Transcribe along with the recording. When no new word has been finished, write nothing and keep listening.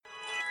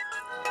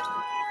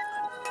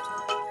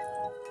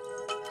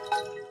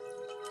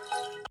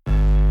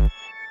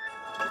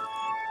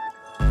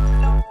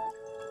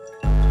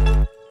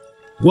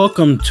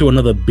Welcome to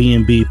another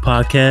B&B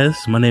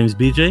podcast. My name is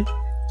BJ.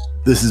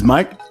 This is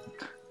Mike.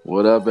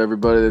 What up,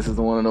 everybody? This is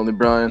the one and only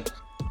Brian.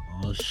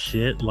 Oh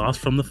shit, lost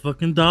from the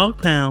fucking dog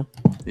pound.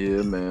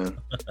 Yeah, man.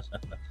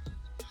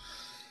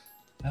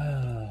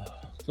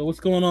 So what's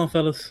going on,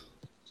 fellas?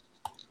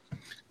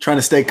 Trying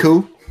to stay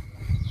cool.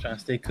 Trying to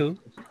stay cool.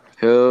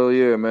 Hell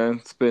yeah, man.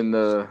 It's been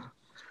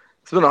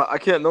I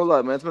can't no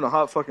lie, man. It's been a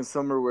hot fucking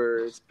summer where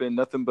it's been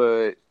nothing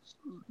but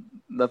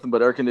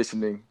air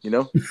conditioning, you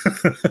know?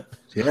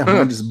 Yeah,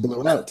 mine just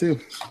blew out too.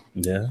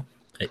 Yeah.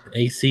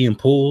 AC and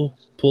pool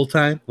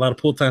time. A lot of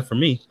pool time for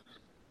me,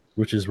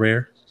 which is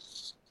rare.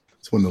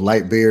 It's when the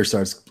light beer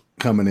starts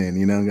coming in,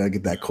 you know, gotta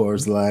get that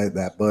Coors Light,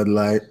 that Bud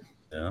Light.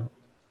 Yeah.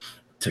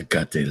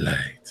 Tecate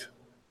Light.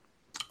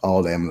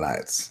 All them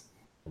lights.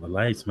 All the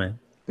lights, man.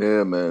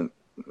 Yeah, man.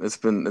 It's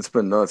been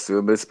nuts,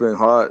 dude. But it's been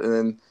hot, and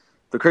then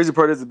the crazy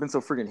part is it's been so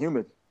freaking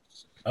humid.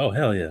 Oh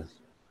hell yeah.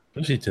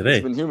 Especially today.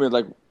 It's been humid,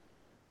 like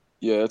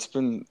yeah, it's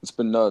been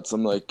nuts.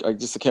 I'm like, I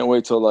can't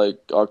wait till like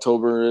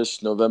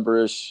October-ish,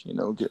 November-ish. You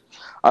know,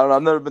 I don't know.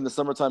 I've never been the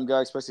summertime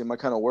guy, especially in my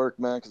kind of work,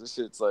 man. Because this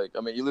shit's like,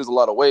 I mean, you lose a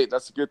lot of weight.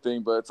 That's a good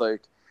thing, but it's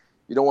like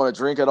you don't want to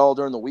drink at all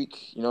during the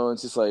week. You know,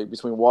 it's just like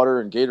between water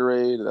and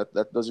Gatorade.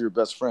 Those are your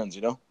best friends.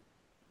 You know.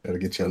 Gotta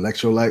get your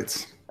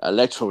electrolytes.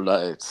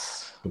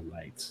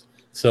 Lights.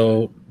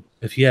 So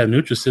if you have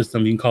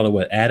Nutrisystem, you can call it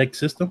what? Addict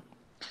system?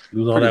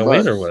 Lose all that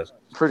weight or what?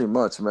 Pretty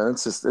much, man.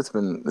 It's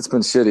been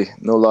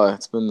shitty. No lie.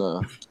 It's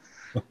been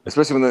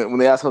especially when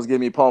the assholes gave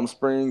me Palm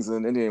Springs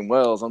and Indian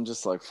Wells. I'm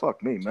just like,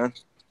 fuck me, man.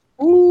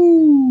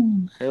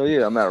 Ooh. Hell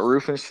yeah, I'm at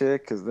roof and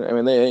shit because I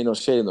mean they ain't no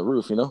shade in the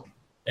roof, you know.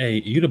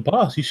 Hey, you the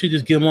boss. You should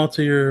just give them all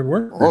to your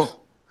workers. Oh.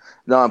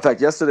 No, in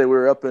fact, yesterday we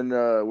were up in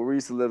where we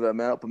used to live at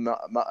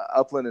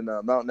Upland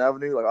and Mountain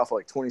Avenue, like off of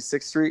like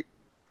 26th Street.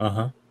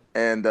 Uh-huh.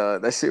 And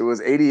that shit was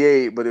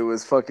 88, but it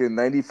was fucking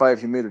 95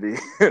 humidity.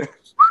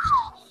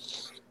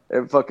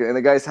 And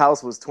the guy's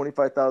house was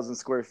 25,000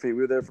 square feet.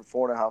 We were there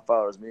for 4.5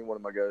 hours, me and one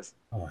of my guys.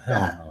 Oh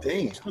hell no.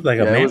 Dang. It was like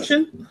a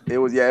mansion? It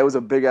was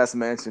a big ass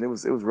mansion. It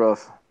was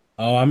rough.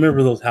 Oh, I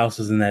remember those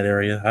houses in that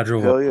area. I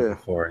drove up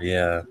before.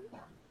 Yeah.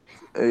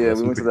 Yeah,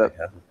 we went to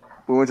that.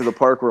 We went to the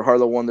park where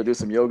Harlow wanted to do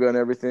some yoga and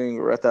everything. We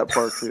were at that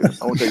park too.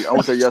 I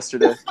went there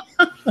yesterday.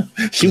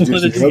 She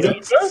wanted to do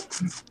yoga?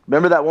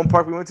 Remember that one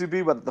park we went to,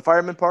 the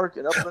Fireman Park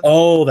in Upland?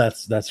 Oh,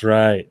 that's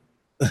right.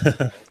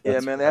 Yeah,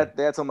 man,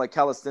 they had some like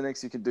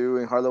calisthenics you could do,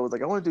 and Harlow was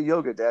like, "I want to do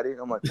yoga, Daddy."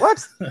 I'm like,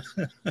 "What?"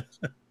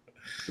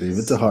 Leave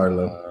it to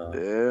Harlow.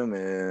 Yeah,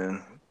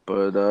 man.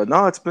 But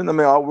no, it's been. I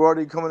mean, we're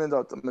already coming into.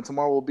 I mean,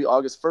 tomorrow will be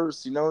August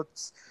 1st. You know,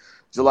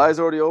 July's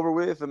already over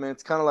with. I mean,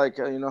 it's kind of like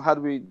you know,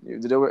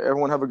 did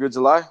everyone have a good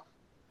July?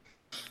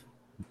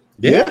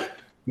 Yeah.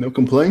 No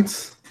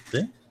complaints.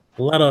 Yeah.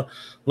 A lot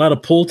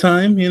of pool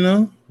time, you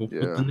know, with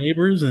the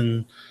neighbors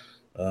and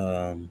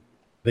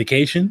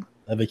vacation.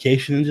 A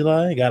vacation in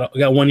July. Got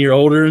 1 year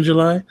older in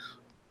July.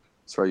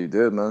 That's right, you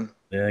did, man.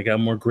 Yeah, I got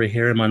more gray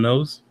hair in my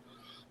nose.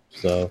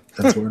 So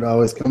that's where it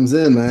always comes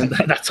in, man.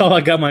 That's all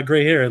I got. My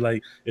gray hair,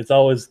 like it's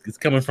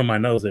coming from my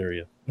nose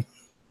area.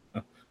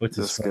 Which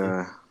is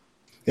funny.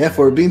 Yeah,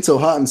 for it being so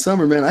hot in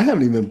summer, man, I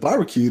haven't even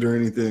barbecued or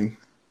anything.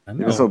 I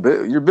know.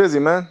 You're busy,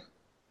 man.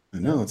 I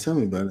know. Tell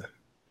me about it.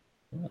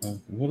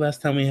 Well,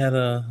 last time we had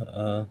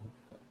a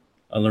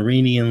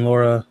Larini and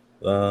Laura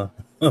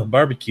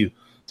barbecue.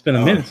 It's been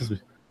a minute since we.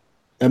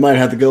 I might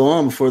have to go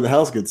on before the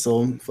house gets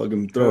sold.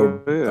 Fucking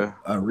throw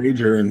a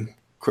rager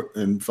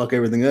and fuck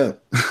everything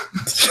up.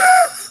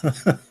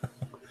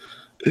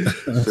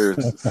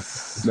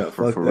 No,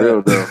 for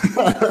real though.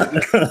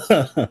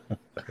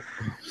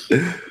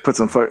 Put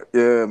some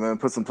man.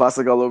 Put some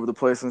plastic all over the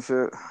place and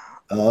shit.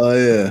 Oh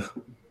yeah.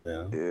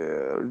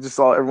 Yeah. Just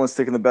everyone's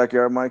taking the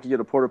backyard, Mike. You get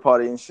a porta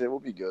potty and shit.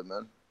 We'll be good,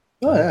 man.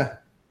 Oh yeah.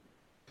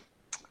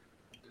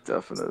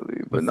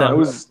 Definitely. But no, it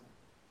was.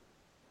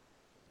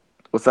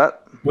 What's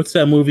that? What's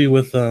that movie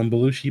with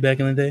Belushi back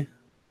in the day?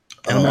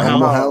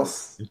 Animal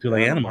House. You feel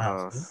like Animal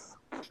House.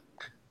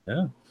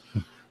 Yeah. I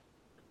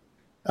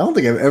don't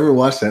think I've ever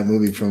watched that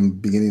movie from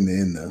beginning to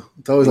end, though.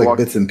 It's always like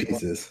bits and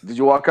pieces. Did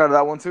you walk out of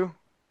that one too?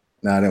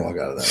 No, I didn't walk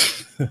out of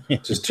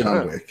that. Just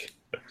John Wick.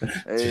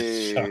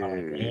 Hey.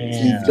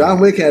 If John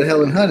Wick had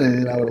Helen Hunt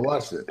in it, I would have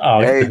watched it.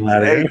 Oh,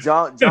 hey,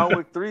 John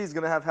Wick 3 is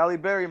gonna have Halle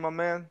Berry, my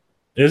man.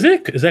 Is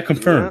it? Is that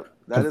confirmed?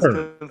 Yeah, that is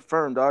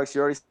confirmed, dog. She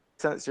already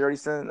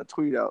sent a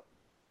tweet out.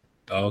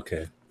 Oh,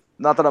 okay.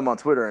 Not that I'm on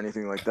Twitter or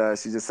anything like that.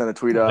 She just sent a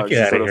tweet out. She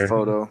sent a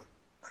photo.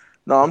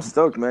 No, I'm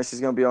stoked, man.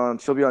 She'll be on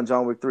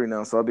John Wick 3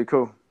 now, so that'll be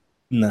cool.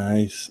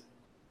 Nice.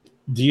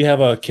 Do you have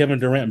a Kevin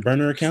Durant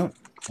burner account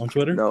on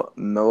Twitter?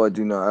 No, I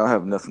do not. I don't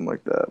have nothing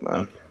like that,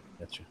 man. Okay,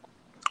 gotcha.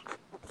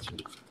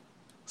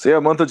 So yeah,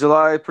 month of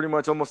July pretty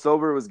much almost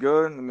over. It was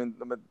good. I mean,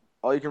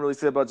 all you can really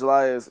say about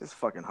July is it's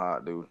fucking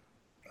hot, dude.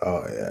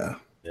 Oh yeah.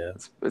 Yeah.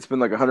 It's been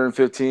like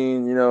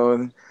 115, you know,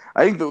 and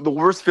I think the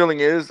worst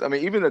feeling is, I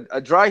mean, even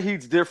a dry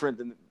heat's different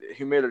than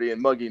humidity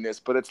and mugginess,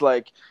 but it's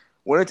like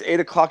when it's 8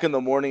 o'clock in the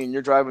morning and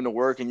you're driving to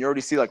work and you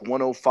already see like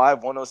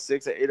 105,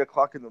 106 at 8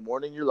 o'clock in the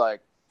morning, you're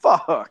like,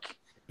 fuck.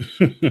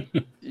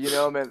 You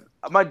know, man,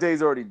 my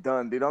day's already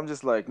done, dude. I'm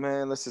just like,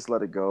 man, let's just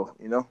let it go.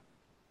 You know?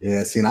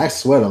 Yeah. See, and I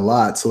sweat a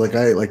lot, so like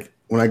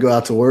when I go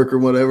out to work or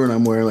whatever, and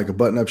I'm wearing like a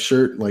button-up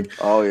shirt, like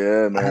oh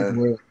yeah, I have to man.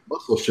 wear a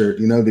muscle shirt,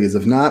 you know, because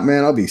if not,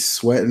 man, I'll be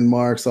sweating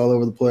marks all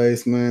over the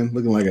place, man,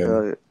 looking like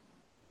I'm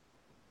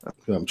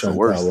trying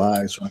to tell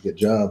lies, trying to get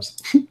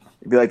jobs.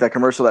 It'd be like that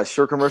commercial, that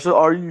shirt commercial.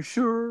 Are you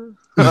sure?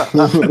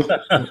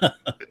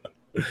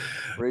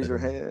 Raise your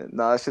hand.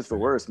 Nah, that shit's the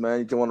worst, man.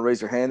 You don't want to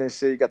raise your hand and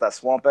shit. You got that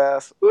swamp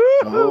ass.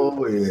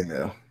 Oh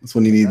yeah, that's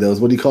when you need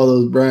those. What do you call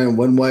those, Brian?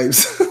 One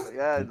wipes.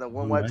 Yeah, the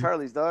one wipe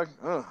Charlie's, dog.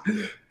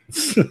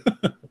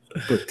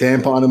 Put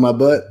tampon in my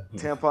butt.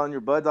 Tampon in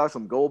your butt, dog.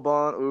 Some Gold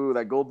Bond. Ooh,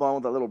 that Gold Bond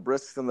with that little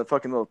brisks and the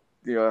fucking little,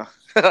 yeah.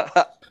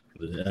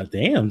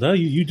 Damn, dog,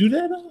 you do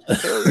that?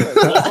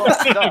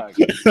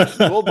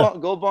 Gold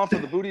Bond, Gold Bond for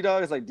the booty,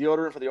 dog. Is like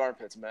deodorant for the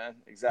armpits, man.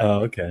 Exactly.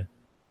 Oh, okay.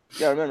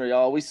 Yeah, remember,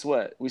 y'all, we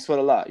sweat. We sweat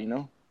a lot, you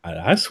know?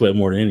 I sweat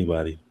more than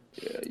anybody.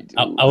 Yeah, you do.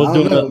 I was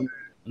doing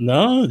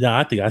no,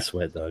 I think I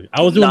sweat, dog.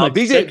 I was doing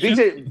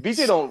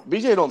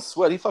BJ don't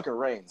sweat. He fucking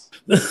rains.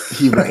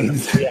 He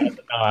rains. Yeah,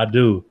 no, I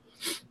do.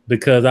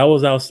 Because I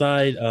was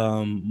outside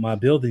my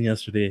building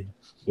yesterday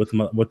with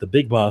the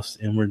big boss,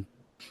 and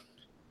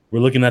we're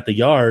looking at the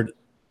yard,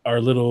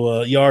 our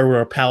little yard where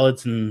our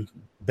pallets and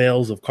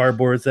bales of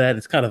cardboard's at.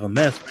 It's kind of a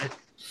mess, right?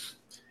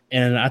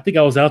 And I think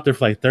I was out there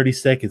for like 30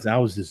 seconds. I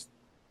was just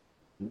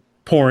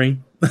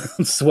pouring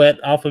sweat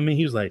off of me.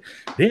 He was like,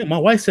 "Damn, my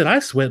wife said I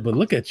sweat, but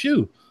look at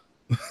you."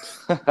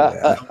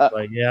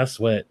 Like, yeah, I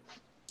sweat.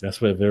 I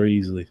sweat very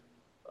easily.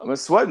 I mean,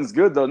 sweating's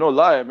good though, no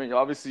lie. I mean,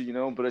 obviously, you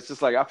know, but it's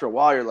just like after a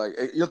while, you're like,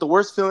 you know, the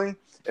worst feeling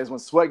is when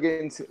sweat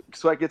gets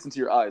into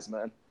your eyes,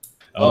 man.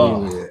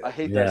 Oh, yeah. I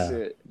hate that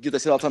shit. Get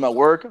that shit all the time at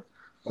work.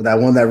 Or that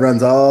one that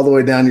runs all the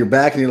way down your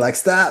back, and you're like,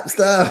 stop.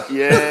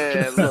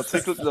 Yeah,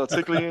 little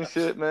tickly and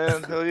shit,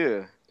 man. Hell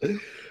yeah.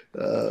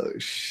 Oh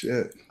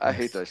shit! I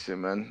hate that shit,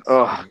 man.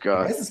 Oh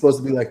god. This is supposed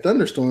to be like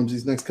thunderstorms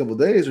these next couple of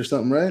days or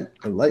something, right?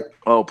 Or light.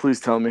 Oh,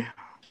 please tell me.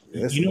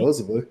 Yeah,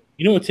 supposedly.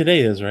 You know what today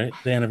is, right?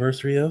 The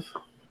anniversary of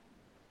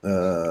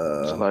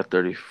July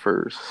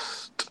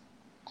 31st.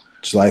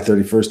 July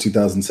 31st,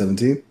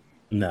 2017.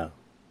 No,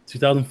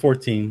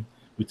 2014.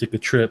 We took a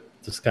trip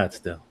to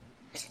Scottsdale.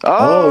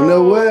 Oh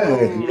no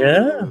way!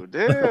 Yeah,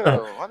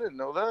 damn, I didn't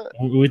know that.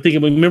 We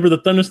thinking. Remember the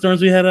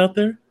thunderstorms we had out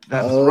there?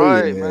 That's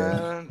right,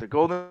 man. The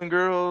Golden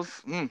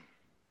Girls.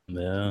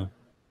 Yeah.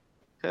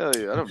 Hell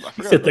yeah!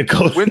 I said the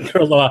Golden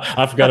Girls.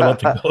 I forgot about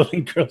the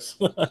Golden Girls.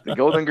 The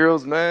Golden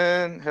Girls,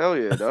 man. Hell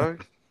yeah,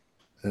 dog.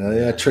 Hell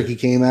yeah! Tricky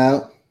came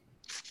out.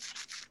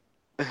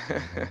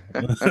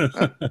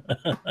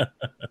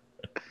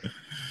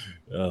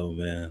 Oh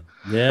man,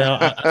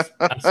 yeah.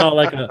 I saw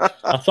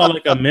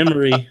like a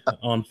memory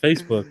on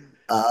Facebook.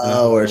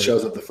 Where it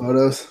shows up the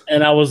photos.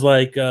 And I was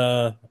like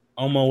on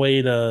my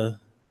way to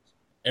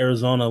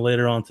Arizona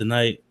later on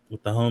tonight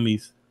with the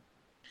homies,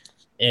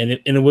 and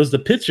it was the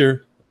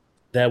picture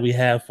that we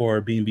have for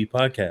our B&B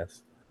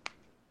podcast,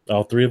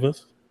 all three of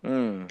us.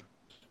 So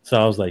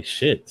I was like,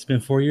 shit, it's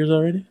been 4 years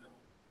already.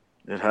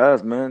 It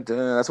has, man.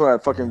 Damn, that's when I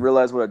fucking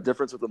realized what a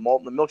difference with the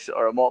malt and the milkshake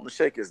or a malt and the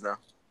shake is now.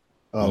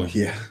 Oh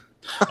yeah.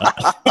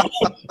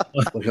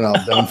 Looking all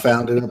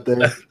dumbfounded up there.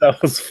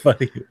 That was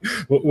funny.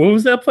 What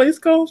was that place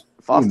called?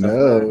 Foster's. Who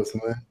knows,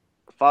 man?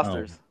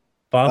 Foster's.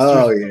 Foster's.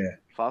 Oh yeah.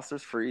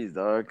 Foster's Freeze,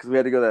 dog. Because we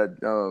had to go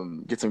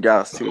to get some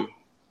gas too.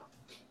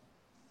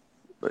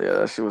 But yeah,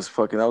 that shit was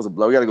fucking. That was a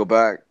blow. We got to go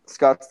back.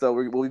 Scottsdale,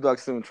 we'll be back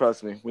soon.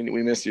 Trust me.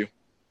 We miss you.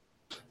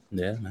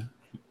 Yeah, man.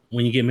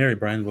 When you get married,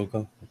 Brian, we'll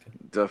go. Okay.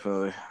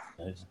 Definitely.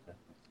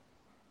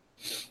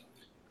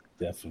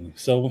 Definitely.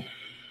 So,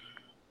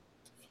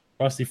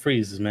 Frosty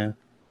Freezes, man.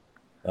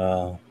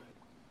 You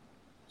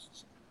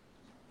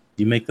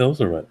make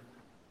those or what?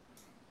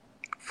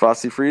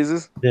 Frosty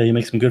Freezes? Yeah, you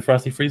make some good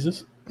Frosty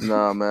Freezes?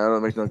 Nah, man, I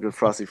don't make no good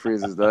Frosty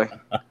Freezes, dog.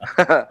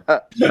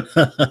 It's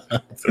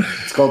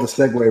called the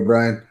Segway,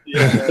 Brian.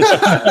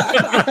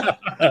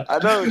 I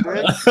know, dude.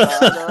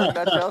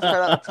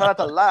 I try not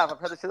to laugh. I've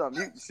had this shit on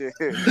mute and shit.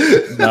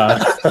 Nah.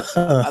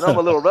 I know I'm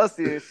a little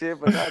rusty and shit,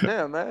 but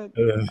goddamn, man.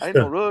 I ain't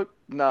no rook.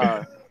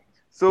 Nah.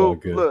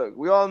 So, look,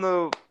 we all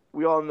know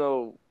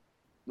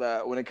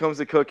that when it comes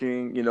to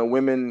cooking, you know,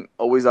 women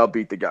always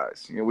outbeat the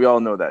guys. You know, we all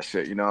know that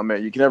shit. You know, I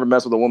mean, you can never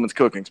mess with a woman's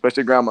cooking,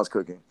 especially grandma's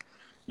cooking.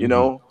 You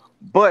know,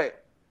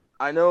 but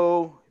I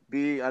know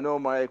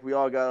Mike, we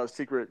all got our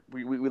secret.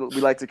 We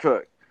like to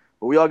cook,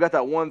 but we all got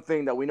that one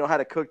thing that we know how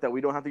to cook that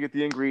we don't have to get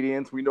the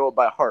ingredients. We know it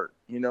by heart,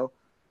 you know.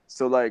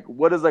 So like,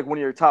 what is like one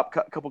of your top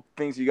couple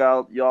things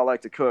y'all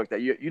like to cook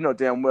that you know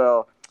damn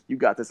well you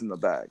got this in the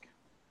bag?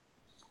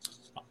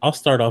 I'll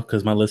start off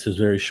because my list is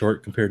very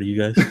short compared to you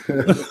guys.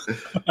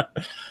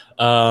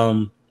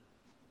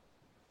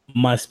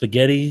 My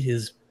spaghetti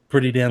is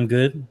pretty damn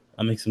good.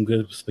 I make some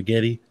good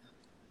spaghetti.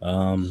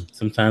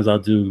 Sometimes I'll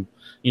do,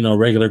 you know,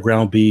 regular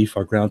ground beef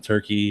or ground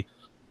turkey,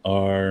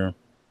 or,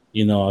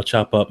 you know, I'll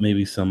chop up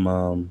maybe some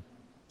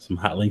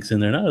hot links in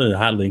there. Not the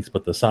hot links,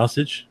 but the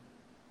sausage.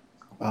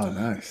 Oh,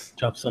 nice.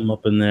 Chop some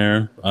up in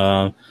there.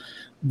 The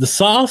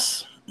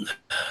sauce,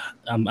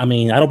 I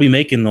mean, I don't be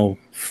making no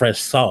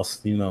fresh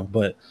sauce,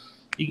 but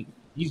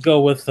you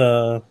go with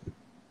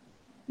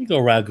you go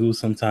ragu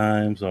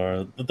sometimes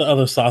or the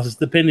other sauces,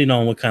 depending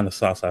on what kind of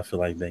sauce I feel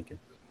like making.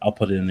 I'll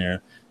put it in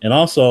there, and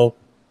also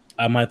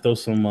I might throw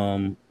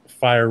some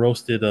fire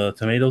roasted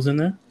tomatoes in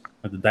there,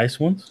 like the diced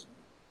ones.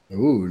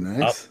 Ooh,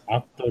 nice.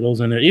 I'll throw those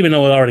in there, even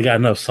though it already got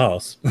enough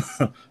sauce.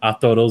 I'll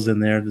throw those in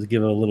there to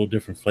give it a little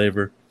different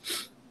flavor,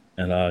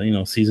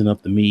 and season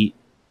up the meat,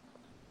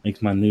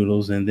 makes my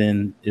noodles, and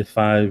then if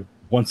I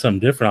want something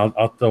different,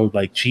 I'll throw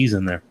like cheese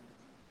in there.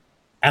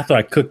 After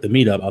I cook the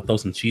meat up, I'll throw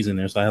some cheese in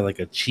there, so I have like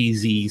a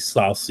cheesy,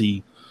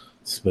 saucy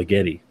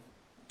spaghetti.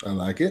 I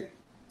like it.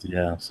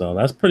 Yeah, so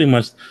that's pretty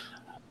much.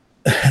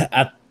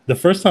 The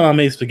first time I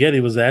made spaghetti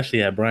was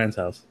actually at Brian's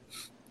house,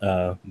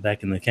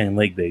 back in the Canyon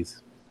Lake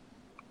days.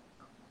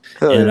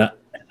 And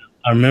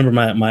I remember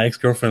my ex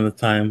girlfriend at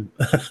the time.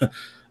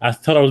 I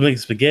thought I was making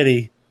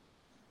spaghetti,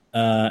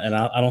 and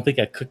I don't think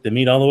I cooked the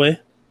meat all the way.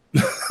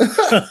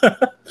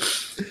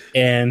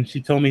 And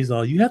she told me,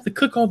 "You have to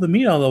cook all the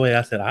meat all the way."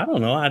 I said, "I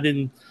don't know. I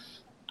didn't.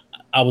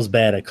 I was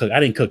bad at cook. I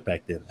didn't cook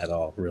back then at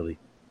all, really.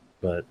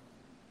 But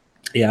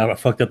yeah, I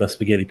fucked up that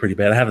spaghetti pretty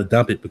bad. I had to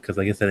dump it because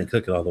I guess I didn't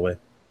cook it all the way.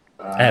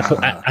 I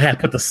had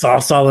put the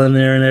sauce all in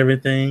there and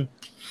everything.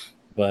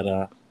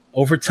 But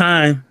over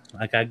time,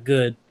 I got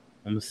good.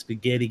 I'm a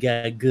spaghetti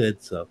guy,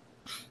 good. So,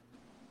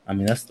 I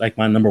mean, that's like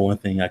my number one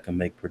thing I can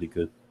make pretty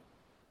good.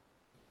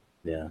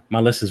 Yeah, my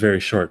list is very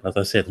short. As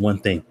I said, one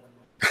thing.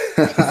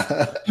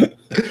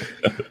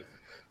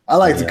 I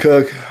like to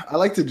cook. I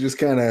like to just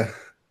kind of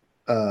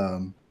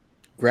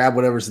grab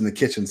whatever's in the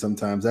kitchen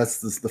sometimes. That's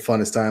the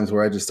funnest times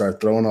where I just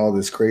start throwing all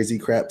this crazy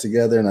crap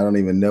together and I don't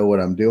even know what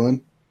I'm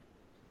doing.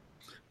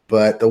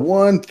 But the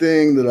one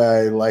thing that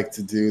I like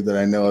to do that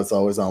I know it's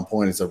always on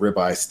point is a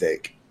ribeye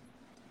steak.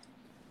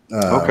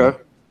 Okay.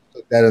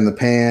 Put that in the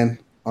pan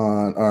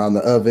on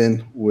the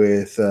oven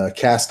with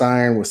cast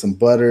iron with some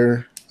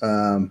butter,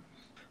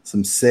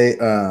 some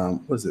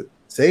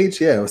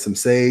sage, yeah, with some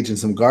sage and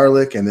some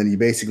garlic, and then you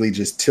basically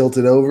just tilt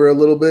it over a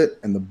little bit,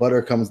 and the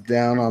butter comes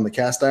down on the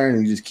cast iron,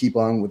 and you just keep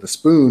on with a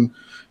spoon.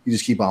 You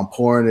just keep on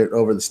pouring it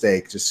over the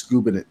steak, just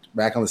scooping it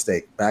back on the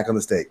steak, back on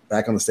the steak,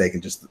 back on the steak,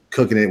 and just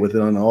cooking it with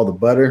it on all the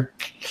butter.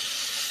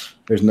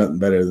 There's nothing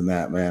better than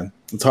that, man.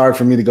 It's hard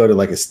for me to go to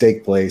like a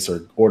steak place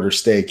or order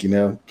steak,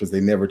 because they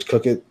never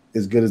cook it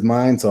as good as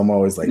mine. So I'm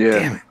always like,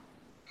 damn it.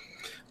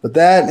 But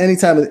that, any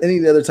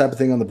other type of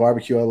thing on the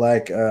barbecue, I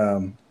like.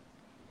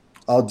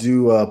 I'll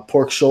do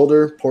pork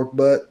shoulder, pork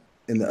butt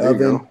in the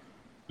oven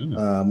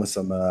with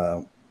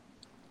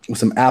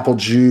some apple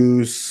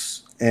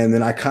juice, and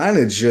then I kind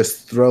of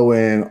just throw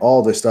in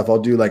all this stuff. I'll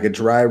do like a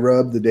dry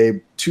rub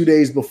 2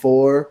 days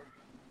before,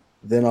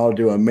 then I'll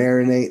do a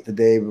marinate the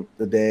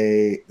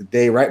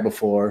day right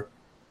before,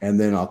 and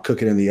then I'll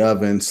cook it in the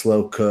oven,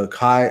 slow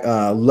cook,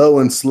 low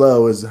and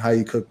slow is how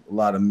you cook a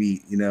lot of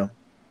meat. A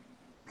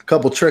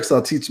couple tricks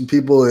I'll teach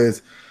people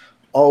is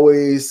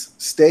always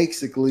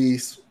steaks at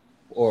least.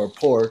 Or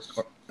pork,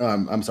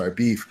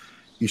 beef,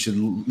 you should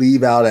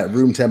leave out at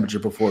room temperature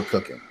before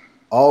cooking.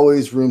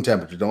 Always room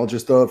temperature. Don't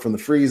just throw it from the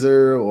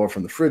freezer or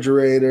from the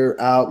refrigerator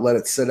out. Let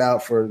it sit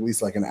out for at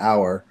least like an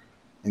hour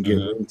and get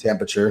room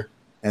temperature.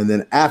 And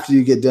then after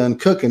you get done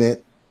cooking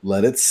it,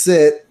 let it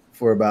sit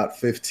for about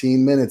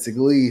 15 minutes at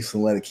least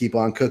and let it keep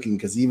on cooking,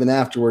 because even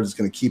afterwards it's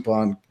going to keep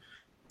on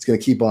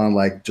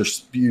like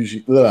just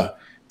it's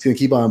going to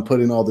keep on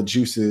putting all the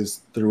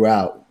juices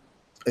throughout.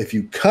 If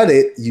you cut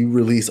it, you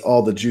release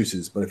all the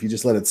juices. But if you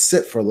just let it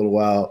sit for a little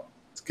while,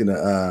 it's going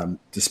to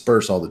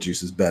disperse all the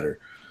juices better.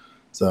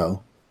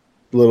 So,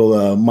 a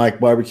little Mike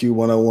Barbecue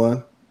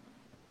 101.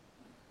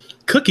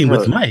 Cooking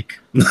with Mike.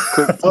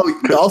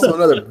 Also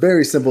another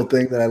very simple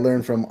thing that I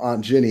learned from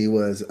Aunt Jenny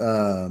was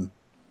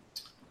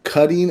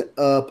cutting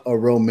up a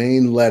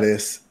romaine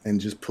lettuce and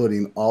just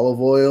putting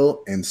olive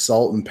oil and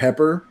salt and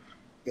pepper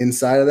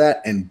inside of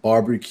that and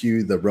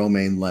barbecue the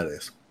romaine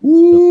lettuce.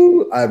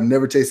 Woo! I've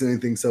never tasted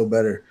anything so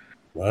better.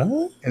 What?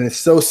 And it's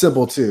so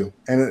simple too.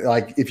 And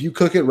if you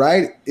cook it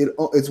right,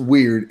 it's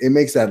weird. It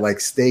makes that like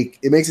steak.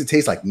 It makes it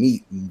taste like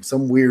meat in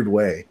some weird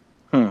way.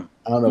 I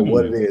don't know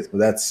what it is, but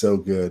that's so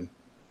good.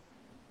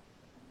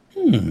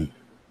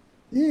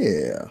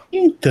 Yeah.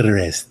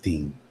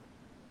 Interesting.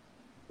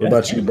 What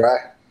about you, Bri?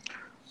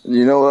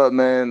 You know what,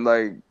 man?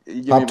 Like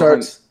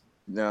Pop-Tarts?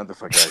 No, the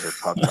fuck out of here,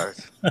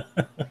 Pop-Tarts.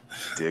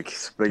 Dick.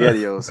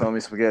 SpaghettiOs,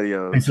 homie,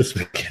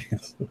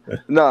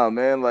 SpaghettiOs. Nah,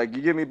 man, like,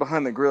 you get me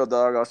behind the grill,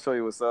 dog, I'll show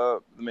you what's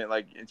up. I mean,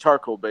 like,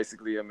 charcoal,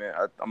 basically. I mean,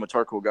 I'm a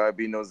charcoal guy.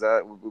 B knows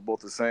that. We're both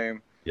the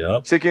same.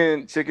 Yep.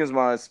 Chicken's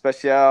my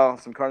special.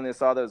 Some carne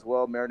asada as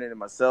well. Marinated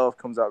myself.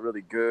 Comes out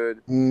really good.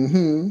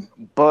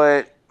 Mm-hmm.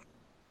 But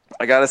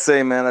I gotta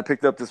say, man, I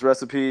picked up this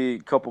recipe a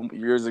couple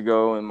years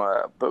ago,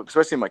 but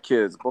especially my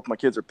kids. Both my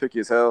kids are picky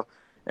as hell.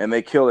 And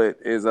they kill it.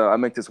 I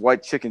make this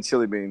white chicken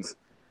chili beans,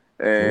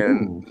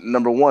 and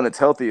number one, it's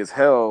healthy as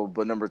hell.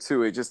 But number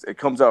two, it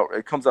comes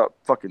out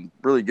fucking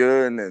really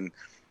good, and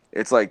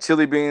it's like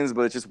chili beans,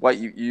 but it's just white.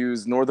 You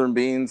use northern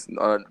beans,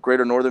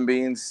 greater northern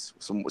beans.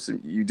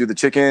 You do the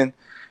chicken,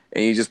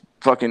 and you just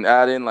fucking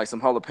add in like some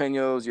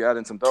jalapenos. You add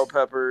in some bell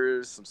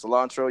peppers, some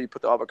cilantro. You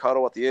put the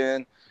avocado at the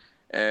end,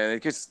 and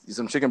it gets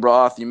some chicken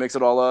broth. You mix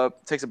it all up.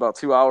 It takes about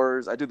 2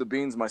 hours. I do the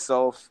beans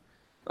myself.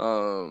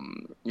 Boil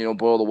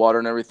the water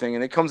and everything,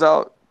 and it comes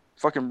out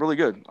fucking really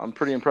good. I'm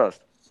pretty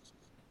impressed.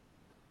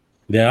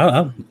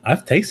 Yeah,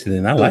 I've tasted it,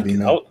 and I like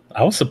it.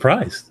 I was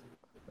surprised.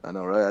 I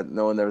know, right?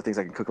 No one ever thinks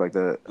I can cook like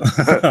that.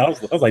 I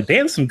was like,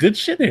 damn, some good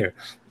shit here.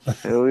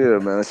 Hell yeah,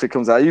 man. That shit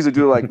comes out. I usually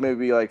do like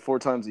maybe like 4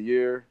 times a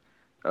year.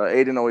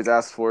 Aiden always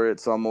asks for it,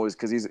 so I'm always,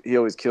 because he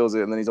always kills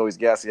it, and then he's always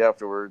gassy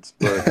afterwards.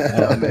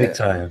 But big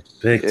time.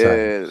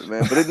 Yeah,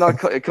 man. But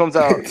it comes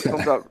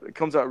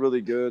out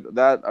really good.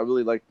 That I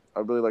really like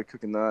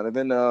cooking that. And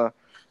then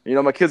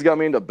my kids got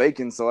me into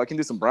baking, so I can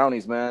do some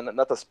brownies, man.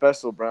 Not the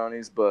special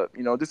brownies, but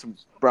do some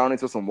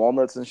brownies with some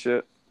walnuts and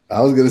shit. I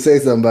was gonna say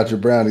something about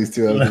your brownies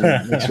too. I was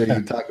gonna make sure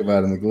you talk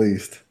about them at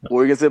least. What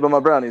were you gonna say about my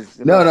brownies?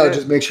 No,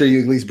 just make sure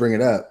you at least bring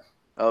it up.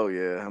 Oh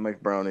yeah, I make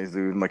brownies,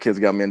 dude. My kids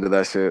got me into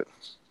that shit.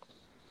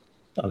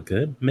 Oh,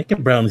 good.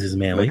 Making brownies is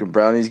manly. Making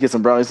brownies, get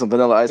some brownies, some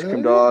vanilla ice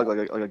cream, dog,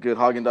 like a good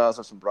Haagen-Dazs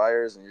or some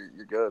Breyers, and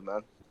you're good,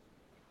 man.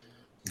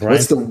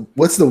 What's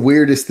the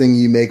weirdest thing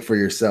you make for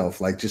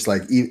yourself? Like, just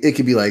like it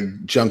could be like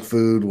junk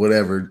food,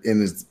 whatever,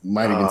 and it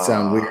might even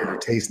sound weird or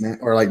taste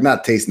or like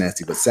not taste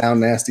nasty, but sound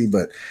nasty.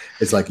 But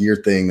it's like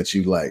your thing that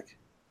you like.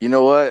 You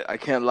know what? I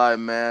can't lie,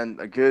 man.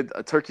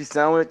 A turkey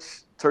sandwich,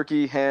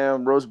 turkey,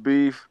 ham, roast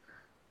beef,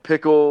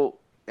 pickle,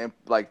 and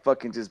like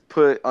fucking just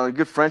put on a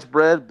good French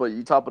bread, but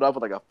you top it off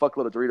with like a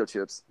fuckload of Dorito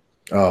chips.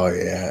 Oh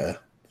yeah.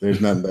 There's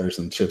nothing better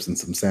than chips and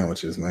some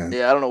sandwiches, man.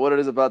 Yeah, I don't know what it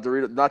is about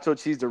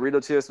nacho cheese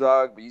Dorito chips,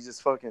 dog, but you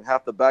just fucking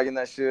half the bag in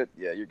that shit.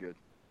 Yeah, you're good.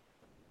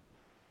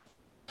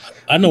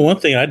 I know one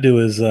thing I do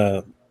is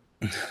for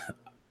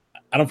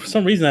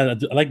some reason I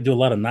like to do a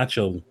lot of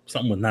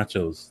something with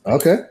nachos.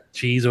 Okay.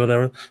 Cheese or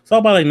whatever. So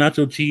I'll buy like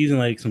nacho cheese and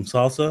like some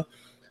salsa.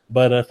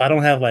 But if I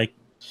don't have like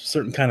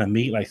certain kind of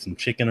meat, like some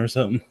chicken or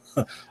something,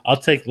 I'll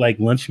take like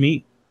lunch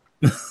meat.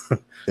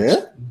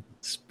 Yeah.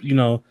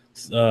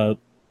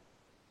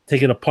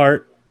 Take it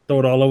apart. Throw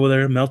it all over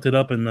there, melt it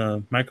up in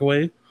the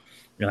microwave,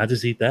 and I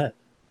just eat that,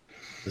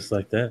 just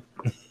like that.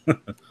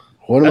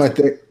 What am I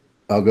think?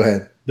 Oh, go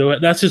ahead.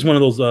 That's just one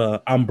of those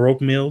I'm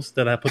broke meals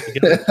that I put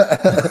together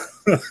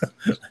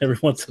every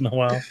once in a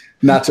while.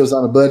 Nachos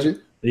on a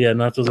budget. Yeah,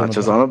 nachos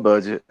on a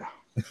budget.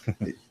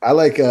 I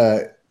like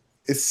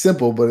it's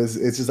simple, but it's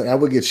just like I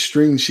would get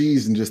string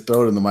cheese and just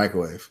throw it in the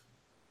microwave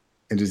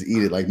and just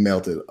eat it like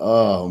melted.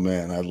 Oh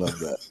man, I love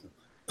that.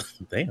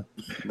 Damn.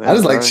 I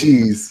just like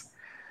cheese.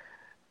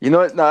 You know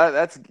what? No,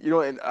 that's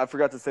and I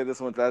forgot to say this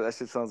one. That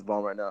shit sounds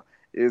bomb right now.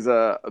 Is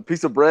a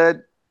piece of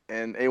bread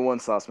and A1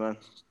 sauce, man.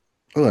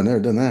 Oh, I've never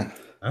done that.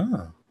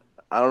 Oh.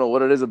 I don't know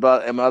what it is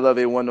about. I love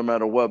A1 no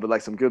matter what, but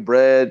like some good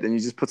bread and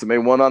you just put some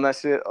A1 on that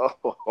shit.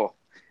 Oh,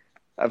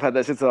 I've had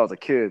that shit since I was a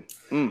kid.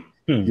 You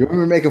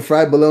remember making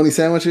fried bologna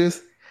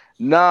sandwiches?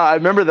 Nah, I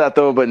remember that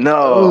though, but no.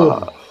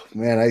 Oh,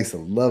 man, I used to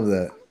love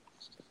that.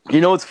 You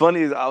know what's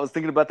funny is I was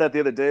thinking about that the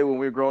other day when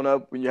we were growing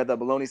up, when you had that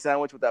bologna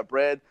sandwich with that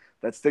bread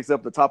that sticks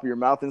up the top of your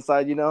mouth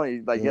inside, you have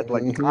to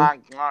like,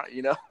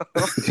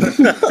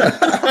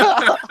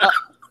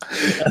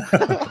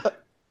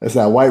 That's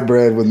that white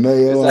bread with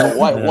mayo. It's that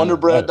white Wonder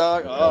Bread,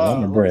 dog.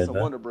 Wonder Bread.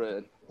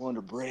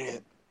 Wonder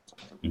Bread.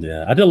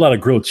 Yeah, I did a lot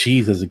of grilled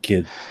cheese as a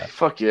kid.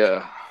 Fuck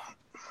yeah.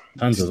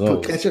 Tons of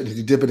those. Ketchup? Did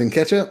you dip it in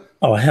ketchup?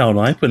 Oh hell no!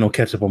 I ain't put no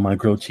ketchup on my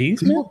grilled cheese.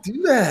 People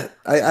do that.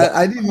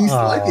 I didn't used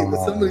to like it,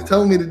 but somebody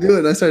told me to do it,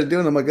 and I started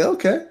doing it. I'm like,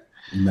 okay.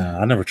 Nah,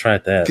 I never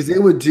tried that. Because they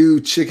would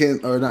do chicken,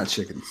 or not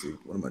chicken soup.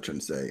 What am I trying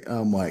to say?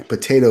 Like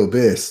potato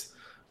bis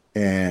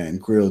and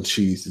grilled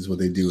cheese is what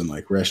they do in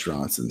like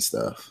restaurants and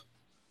stuff.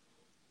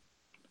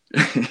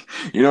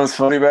 You know what's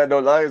funny, man? No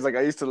lie. It's like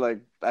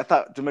I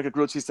thought to make a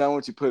grilled cheese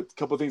sandwich, you put a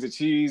couple things of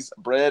cheese,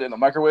 bread in the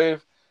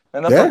microwave.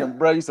 And that fucking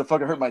bread used to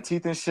fucking hurt my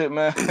teeth and shit,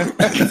 man.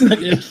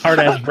 Hard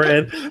ass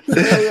bread.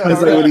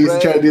 It's like when he used to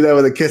try to do that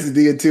with a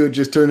quesadilla too, it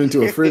just turned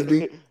into a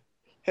frisbee.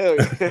 Hell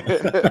yeah.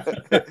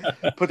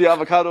 Put the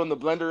avocado in the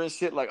blender and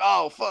shit, like,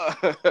 oh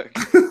fuck.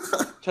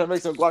 Trying to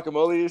make some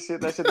guacamole and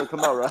shit. That shit don't come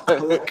out right.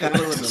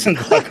 Some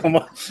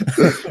guacamole.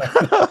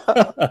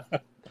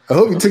 I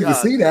hope you took the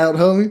seed out,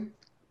 homie.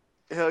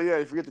 Hell yeah, if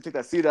you forget to take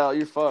that seed out,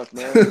 you're fucked,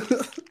 man.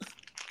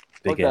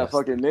 Fuck that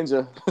fucking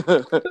ninja.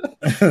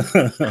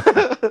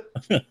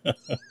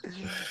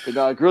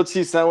 But grilled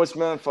cheese sandwich,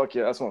 man. Fuck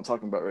yeah, that's what I'm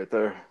talking about right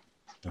there.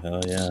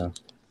 Hell yeah.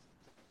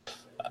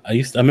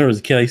 I remember as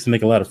a kid, I used to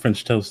make a lot of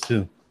French toast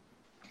too.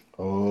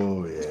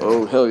 Oh yeah.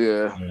 Oh hell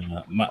yeah.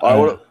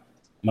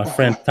 My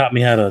friend taught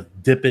me how to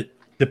dip it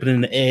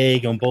in the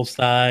egg on both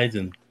sides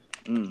and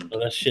throw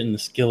that shit in the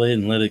skillet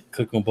and let it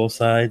cook on both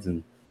sides,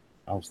 and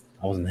I was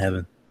in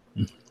heaven.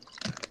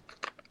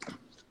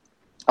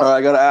 All right,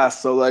 I gotta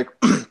ask. So, like,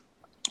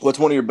 what's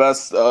one of your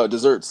best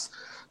desserts?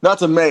 Not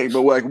to make,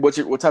 but like,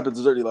 what type of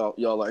dessert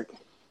y'all like?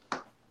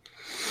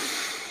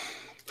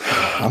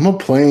 I'm a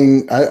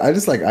plain. I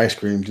just like ice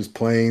cream, just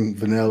plain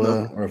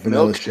vanilla or a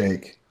vanilla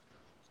shake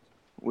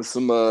with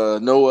some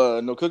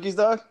no cookies,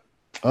 dog.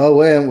 Oh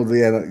well,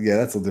 yeah,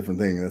 that's a different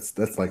thing.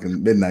 That's like a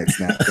midnight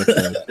snack.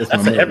 That's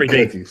my milk every and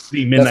day. cookies.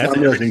 See, midnight. That's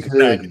my milk and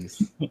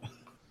cookies.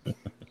 What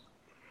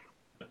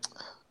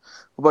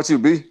about you,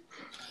 B?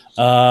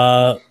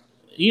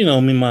 You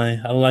know me,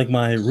 I like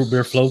my root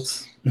beer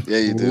floats. Yeah,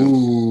 you do.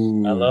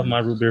 Ooh. I love my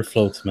root beer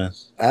floats, man.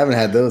 I haven't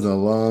had those in a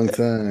long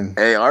time.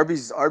 Hey,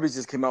 Arby's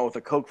just came out with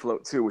a Coke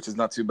float too, which is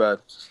not too bad.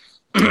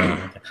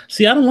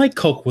 See, I don't like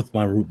Coke with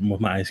my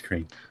ice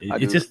cream.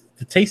 It just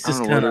the taste is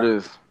kind of. What it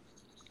is.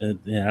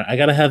 Yeah, I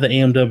gotta have the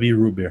A&W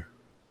root beer.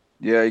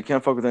 Yeah, you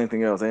can't fuck with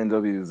anything else.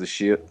 A&W is the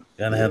shit.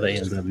 Gotta have the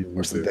A&W root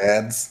Or some beer.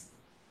 dads.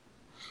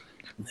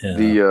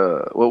 Yeah.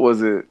 What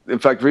was it? In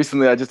fact,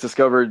 recently I just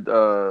discovered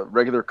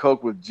regular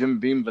Coke with Jim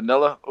Beam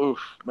vanilla. Oof,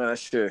 man, that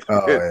shit.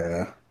 Oh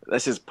yeah.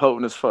 That's just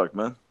potent as fuck,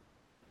 man.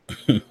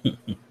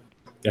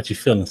 Got you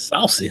feeling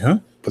saucy, huh?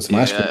 Put some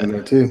ice cream in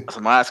there too.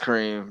 Some ice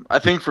cream. I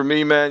think for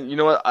me, man, you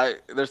know what?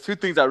 There's two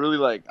things I really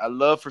like. I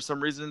love for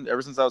some reason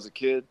ever since I was a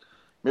kid.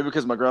 Maybe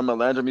because my grandma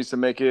Landrum used to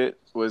make it,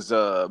 was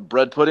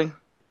bread pudding.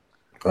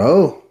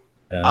 Oh.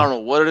 Yeah. I don't know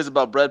what it is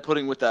about bread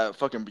pudding with that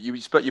fucking.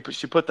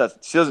 She put that.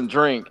 She doesn't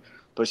drink,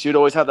 but she would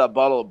always have that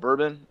bottle of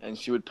bourbon, and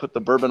she would put the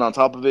bourbon on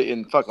top of it.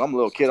 And fuck, I'm a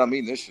little kid. I'm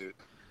eating this shit,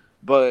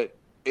 but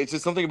it's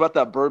just something about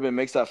that bourbon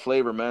makes that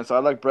flavor, man. So I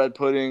like bread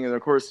pudding, and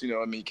of course, you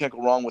know, you can't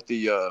go wrong with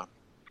the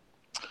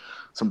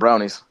some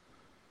brownies.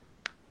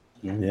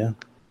 Yeah.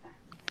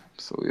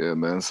 So yeah,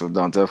 man. So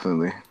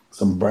definitely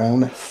some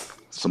brownies.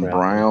 Some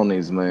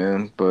brownies,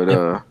 man.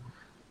 But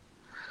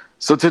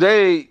so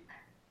today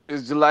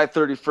is July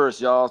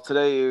 31st, y'all.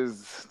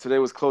 Today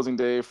was closing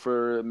day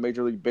for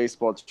Major League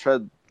Baseball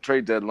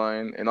trade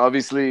deadline, and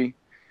obviously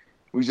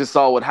we just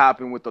saw what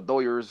happened with the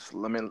Dodgers.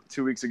 I mean,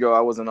 2 weeks ago I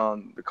wasn't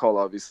on the call,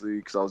 obviously,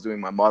 because I was doing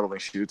my modeling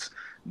shoots.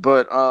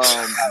 But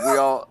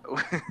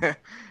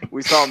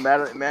we saw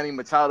Manny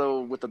Machado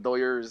with the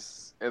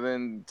Dodgers, and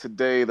then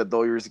today the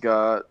Dodgers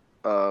got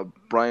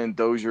Brian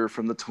Dozier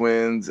from the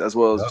Twins, as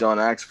well as John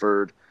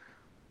Axford.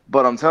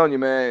 But I'm telling you,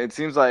 man, it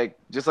seems like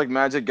just like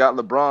Magic got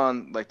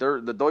LeBron, like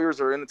the Dodgers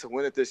are in it to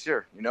win it this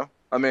year. You know,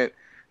 I mean,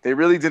 they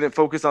really didn't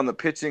focus on the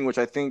pitching, which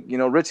I think, you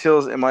know, Rich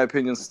Hill's, in my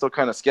opinion, is still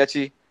kind of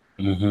sketchy.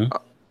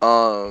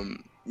 Mm-hmm.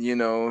 You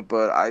know,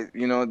 but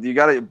you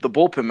got the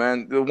bullpen,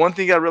 man. The one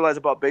thing you got to realize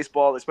about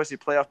baseball, especially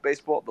playoff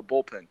baseball, the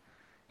bullpen.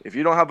 If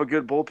you don't have a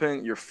good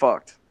bullpen, you're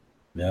fucked.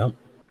 Yeah.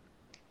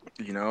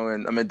 You know,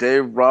 and I mean,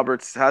 Dave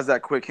Roberts has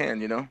that quick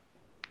hand, you know?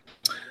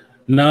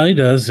 No, he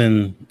does.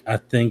 And I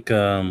think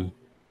the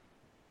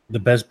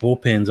best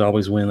bullpens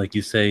always win, like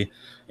you say.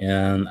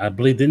 And I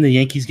believe, didn't the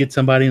Yankees get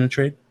somebody in the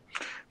trade?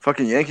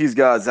 Fucking Yankees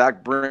got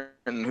Zach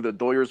Britton, who the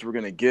Dodgers were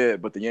going to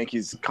get, but the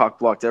Yankees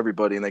cock-blocked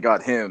everybody, and they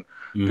got him.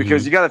 Mm-hmm.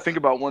 Because you got to think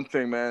about one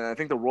thing, man. I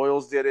think the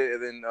Royals did it,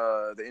 and then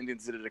the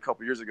Indians did it a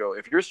couple years ago.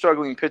 If you're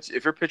struggling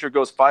if your pitcher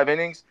goes 5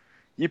 innings,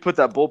 you put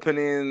that bullpen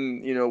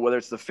in, you know, whether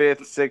it's the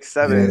 5th, 6th,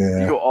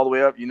 7th, you go all the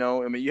way up, you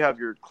know. I mean, you have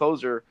your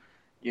closer,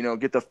 you know,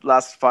 get the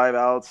last 5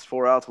 outs,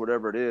 4 outs,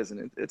 whatever it is,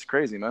 and it's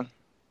crazy, man.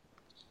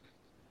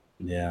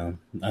 Yeah,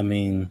 I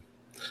mean,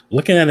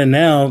 looking at it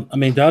now, I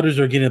mean, Dodgers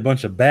are getting a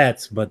bunch of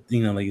bats, but,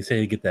 you know, like you say,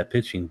 they get that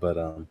pitching. But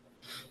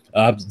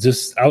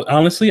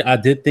honestly, I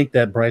did think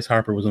that Bryce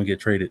Harper was going to get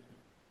traded.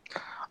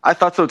 I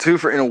thought so too,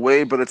 in a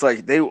way, but it's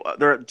like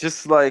they're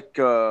just like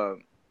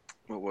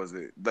what was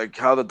it? Like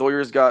how the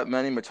Dodgers got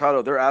Manny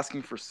Machado. They're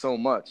asking for so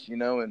much, you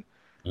know. And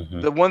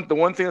the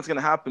one thing that's going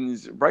to happen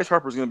is Bryce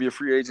Harper is going to be a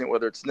free agent,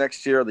 whether it's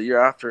next year or the year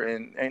after,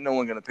 and ain't no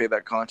one going to pay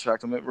that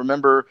contract. I mean,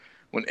 remember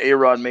when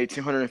A-Rod made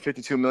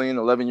 $252 million,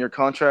 11-year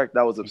contract?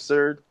 That was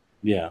absurd.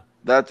 Yeah,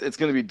 it's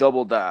going to be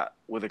double that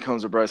when it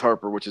comes to Bryce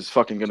Harper, which is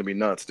fucking going to be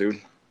nuts,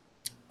 dude.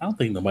 I don't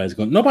think nobody's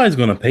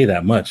going to pay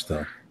that much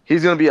though.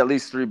 He's going to be at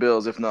least $3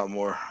 billion, if not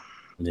more.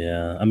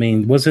 Yeah, I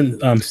mean,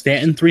 wasn't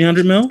Stanton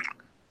 $300 million?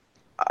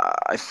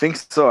 I think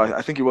so.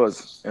 I think he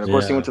was, and of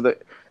course he went to the.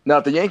 Now,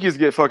 if the Yankees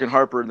get fucking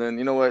Harper, then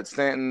you know what?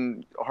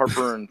 Stanton,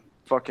 Harper, and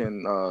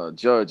fucking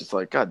Judge. It's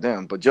like,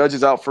 goddamn. But Judge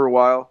is out for a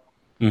while.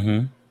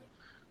 Mm-hmm.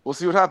 We'll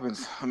see what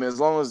happens. I mean, as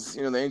long as,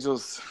 you know, the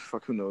Angels,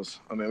 fuck, who knows?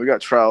 I mean, we got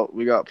Trout,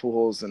 we got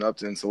Pujols and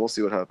Upton, so we'll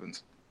see what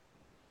happens.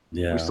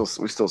 Yeah,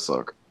 we still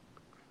suck.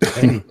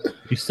 Hey,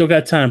 you still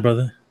got time,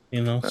 brother.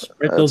 You know,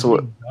 spread those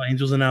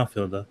Angels and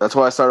outfield, though. That's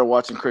why I started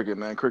watching cricket,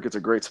 man. Cricket's a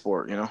great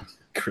sport, you know.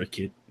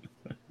 Cricket.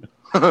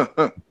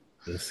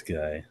 This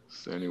guy.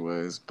 So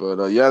anyways,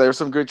 but yeah, there's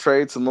some good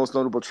trades, some most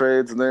notable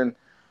trades, and then,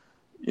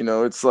 you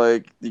know, it's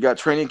like you got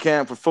training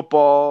camp for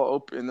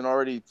football, and then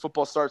already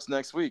football starts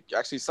next week.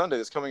 Actually, Sunday.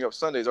 This coming up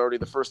Sunday is already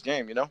the first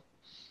game. You know.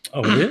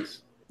 Oh, it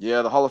is.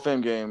 Yeah, the Hall of Fame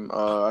game.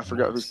 I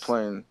forgot who's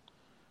playing,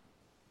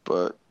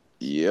 but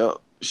yeah,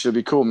 should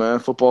be cool, man.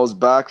 Football's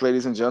back,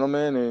 ladies and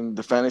gentlemen, and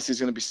the fantasy is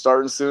going to be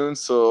starting soon.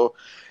 So,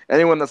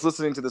 anyone that's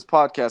listening to this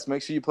podcast,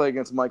 make sure you play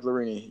against Mike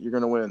Larini. You're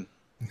going to win.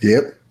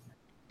 Yep.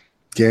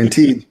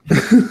 Guaranteed.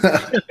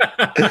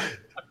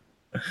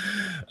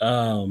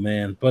 Oh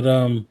man, but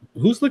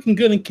who's looking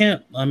good in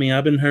camp? I mean,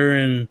 I've been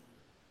hearing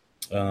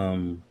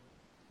freaking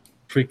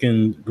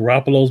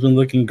Garoppolo's been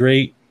looking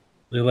great.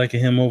 They're liking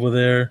him over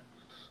there.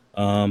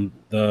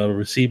 The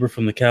receiver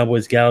from the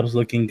Cowboys, Gallup's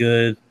looking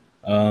good.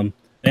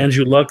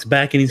 Andrew Luck's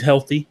back and he's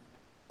healthy.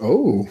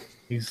 Oh,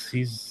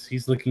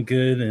 he's looking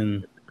good,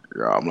 and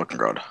yeah, I'm looking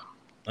good.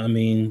 I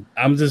mean,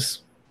 I'm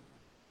just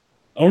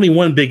only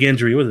one big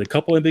injury. Was it a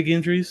couple of big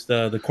injuries?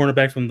 The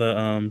cornerback from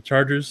the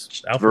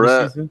Chargers out for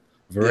the season.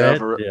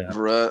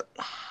 Verrett.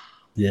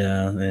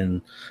 Yeah,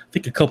 and I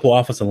think a couple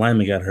offensive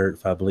linemen got hurt,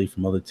 if I believe,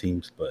 from other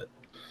teams. But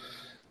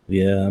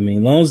yeah, I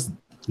mean, as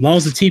long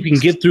as the team can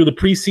get through the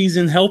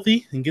preseason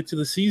healthy and get to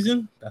the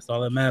season, that's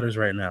all that matters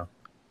right now.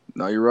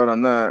 No, you're right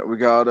on that. We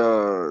got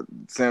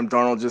Sam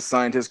Darnold just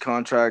signed his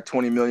contract,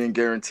 $20 million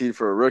guaranteed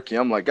for a rookie.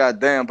 I'm like, God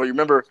damn! But you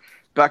remember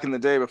back in the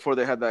day before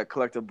they had that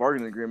collective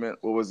bargaining agreement,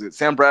 what was it?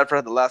 Sam Bradford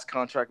had the last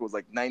contract was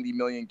like $90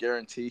 million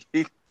guaranteed.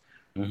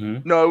 Mm-hmm.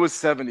 No, it was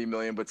 $70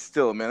 million, but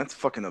still, man, that's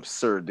fucking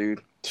absurd, dude.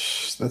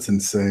 That's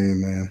insane,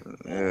 man.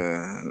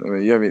 Yeah,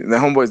 I mean, the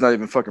homeboy's not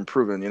even fucking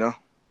proven, you know.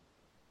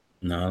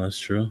 No, that's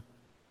true.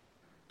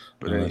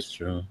 That's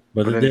true.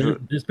 But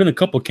there's been a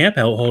couple camp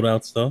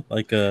holdouts though,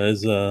 like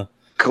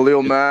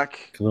Khalil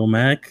Mack,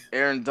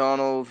 Aaron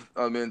Donald.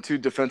 I mean, 2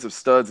 defensive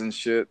studs and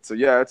shit. So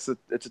yeah, it's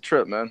a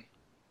trip, man.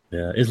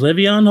 Yeah, is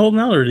Le'Veon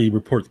holding out, or did he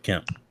report to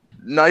camp?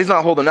 No, he's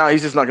not holding out.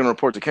 He's just not going to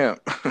report to camp.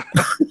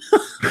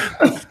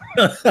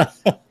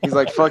 He's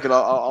like, fuck it,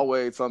 I'll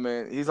wait. So I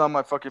mean, he's on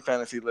my fucking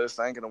fantasy list.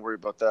 I ain't gonna worry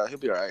about that. He'll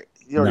be all right.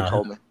 He already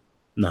called me.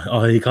 No,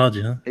 oh, he called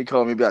you, huh? He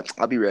called me back.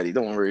 I'll be ready.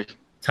 Don't worry.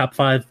 Top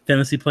 5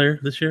 fantasy player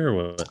this year,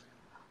 or what?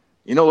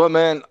 You know what,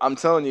 man? I'm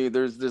telling you,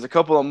 there's a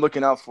couple I'm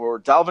looking out for.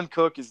 Dalvin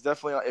Cook is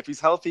definitely, if he's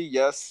healthy,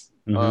 yes.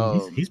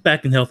 Mm-hmm. He's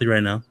back and healthy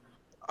right now.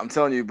 I'm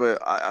telling you,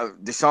 but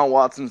Deshaun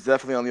Watson's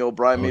definitely on the old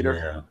Brian meter.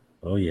 Yeah.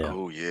 Oh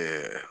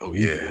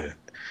yeah.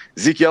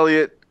 Zeke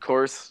Elliott, of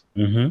course.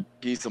 Mm-hmm.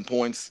 Give some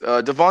points.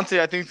 Devontae,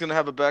 I think, is gonna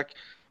have a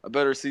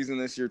better season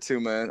this year too,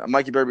 man.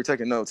 Mikey better be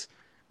taking notes.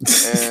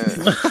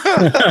 And,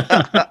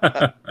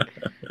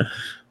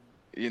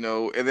 you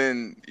know, and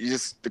then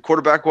the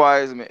quarterback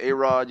wise, I mean,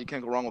 A-Rod, you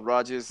can't go wrong with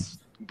Rodgers.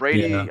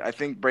 Brady, I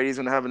think Brady's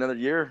gonna have another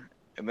year,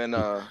 and then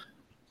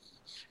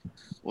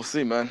we'll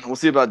see, man. We'll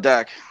see about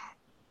Dak.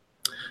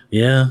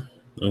 Yeah.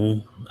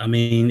 I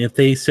mean, if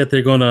they said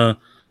they're gonna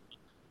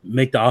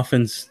make the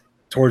offense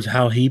towards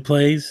how he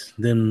plays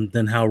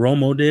than how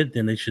Romo did,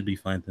 then they should be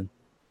fine then.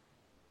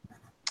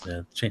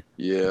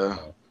 Yeah.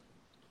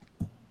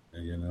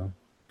 You know,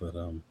 but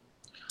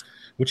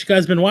what you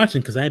guys been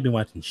watching? Because I ain't been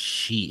watching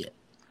shit.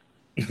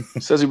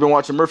 Says you've been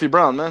watching Murphy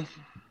Brown, man.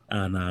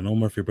 No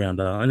Murphy Brown,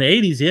 dog. In the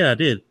 80s, yeah, I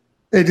did.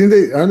 Hey,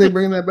 aren't they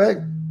bringing that back?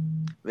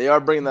 They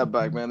are bringing that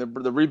back, man. They're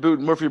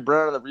rebooting Murphy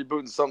Brown, and they're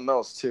rebooting something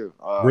else too.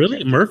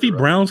 Really? Murphy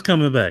Brown's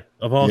coming back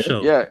of all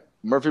shows. Yeah,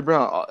 Murphy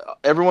Brown.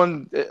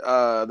 Everyone,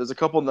 there's a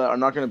couple that are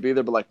not going to be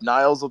there, but like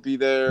Niles will be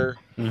there.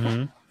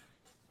 Mm-hmm.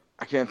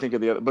 I can't think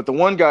of the other, but the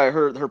one guy,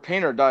 her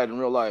painter died in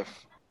real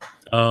life.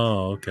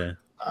 Oh, okay.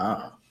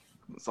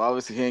 So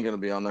obviously he ain't going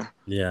to be on there.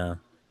 Yeah.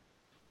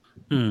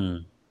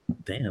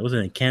 Damn,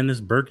 wasn't it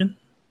Candice Bergen?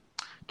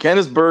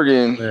 Candice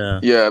Bergen.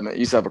 Yeah, man,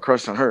 used to have a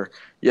crush on her.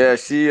 Yeah,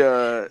 she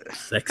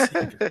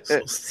sexy.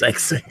 So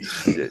sexy.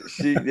 They're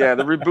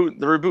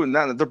rebooting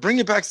that. They're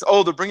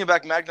bringing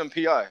back Magnum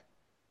PI.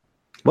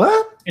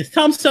 What? Is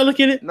Tom Selleck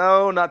in it?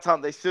 No, not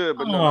Tom. They should,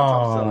 but no, not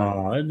Tom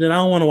Selleck. Then I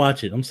don't want to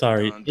watch it. I'm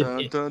sorry.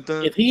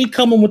 If he ain't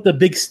coming with the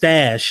big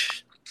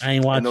stash, I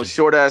ain't watching. And those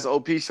short ass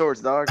OP shorts,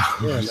 dog.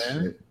 Yeah,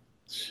 man.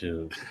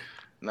 Shoot.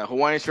 Now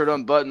Hawaiian shirt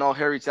unbuttoned, all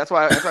hairy. That's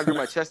why I grew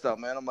my chest out,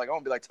 man. I'm like, I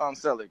want to be like Tom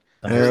Selleck.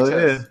 Hell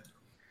yeah.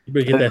 You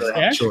better get that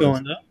stash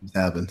going, though. It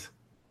happened.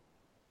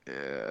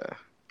 Yeah.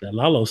 That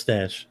Lalo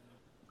stash.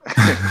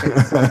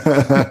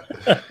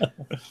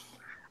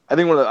 I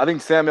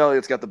think Sam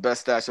Elliott's got the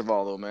best stash of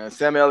all, though, man.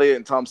 Sam Elliott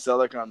and Tom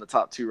Selleck are on the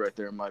top 2 right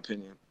there, in my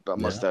opinion, about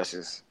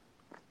mustaches.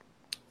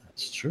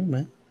 That's true,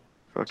 man.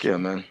 Fuck yeah,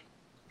 man.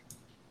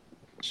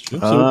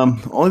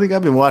 Only thing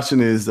I've been watching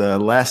is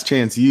Last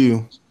Chance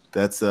U.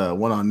 That's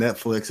one on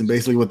Netflix, and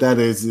basically what that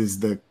is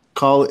the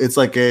call. It's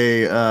like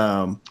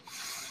a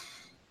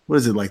what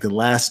is it, like the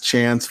last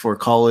chance for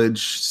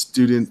college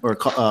student or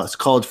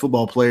college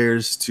football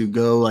players to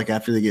go like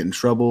after they get in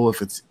trouble,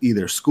 if it's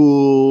either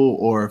school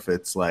or if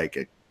it's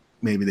like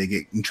maybe they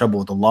get in trouble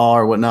with the law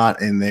or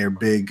whatnot, and their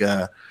big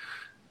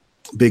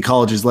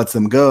colleges lets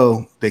them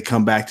go. They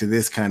come back to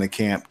this kind of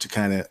camp to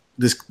kind of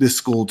this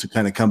school to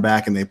kind of come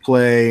back, and they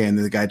play, and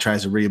the guy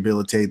tries to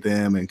rehabilitate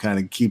them and kind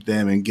of keep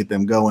them and get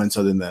them going.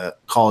 So then the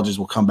colleges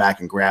will come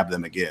back and grab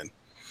them again.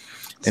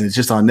 And it's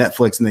just on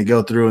Netflix, and they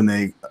go through and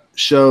they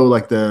show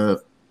like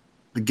the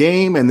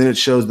game, and then it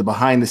shows the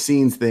behind the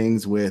scenes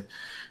things with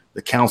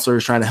the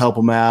counselors trying to help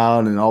them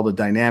out and all the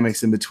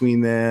dynamics in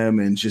between them,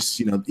 and just,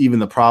 you know, even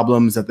the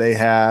problems that they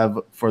have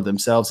for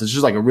themselves. It's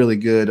just like a really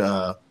good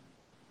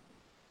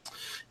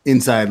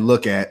inside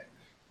look at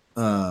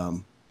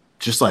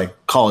just like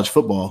college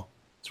football.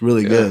 It's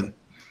really good.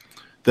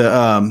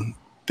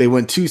 They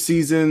went 2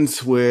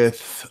 seasons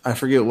with, I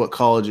forget what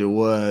college it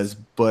was,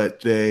 but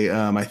they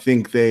I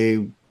think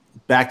they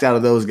backed out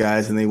of those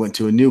guys and they went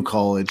to a new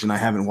college, and I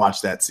haven't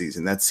watched that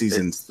season. That's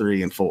seasons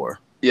 3 and 4.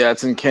 Yeah,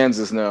 it's in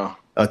Kansas now.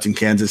 Oh, it's in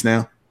Kansas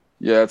now?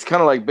 Yeah, it's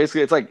kind of like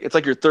basically it's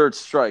like your third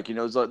strike. You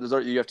know,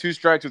 you have two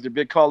strikes with your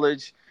big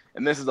college,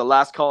 and this is the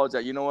last college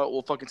that you know what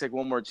we'll fucking take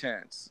one more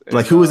chance. And,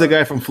 Like who was the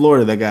guy from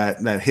Florida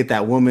that hit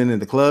that woman in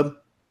the club?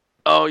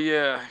 Oh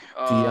yeah,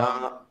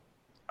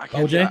 I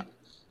can't. OJ.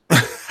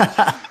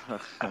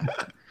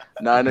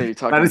 No, I know you're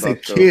talking I about.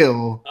 didn't say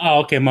kill. Oh,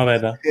 okay, my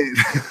bad.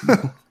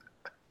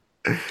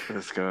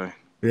 This guy.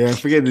 Yeah, I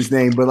forget his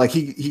name, but like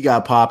he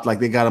got popped. Like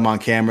they got him on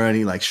camera, and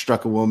he like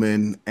struck a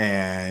woman,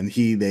 and I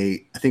think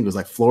it was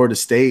like Florida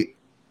State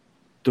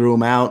threw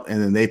him out,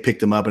 and then they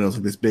picked him up, and it was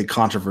like this big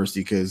controversy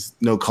because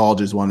no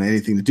colleges wanted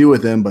anything to do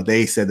with him, but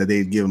they said that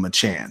they'd give him a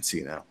chance,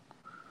 you know.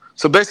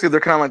 So basically,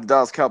 they're kind of like the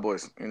Dallas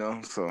Cowboys, you know.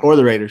 So or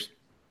the Raiders.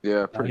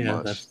 Yeah, pretty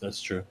much.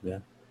 That's true. Yeah.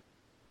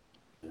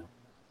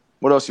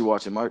 What else you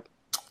watching, Mike?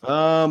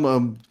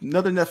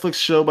 Another Netflix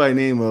show by the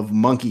name of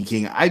Monkey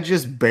King. I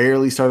just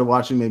barely started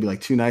watching maybe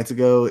like 2 nights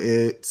ago.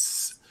 It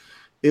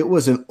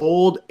was an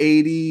old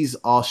 80s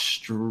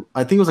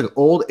I think it was like an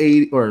old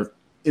 80 or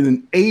in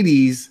the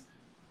 80s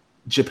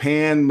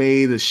Japan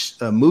made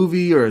a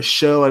movie or a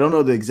show. I don't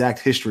know the exact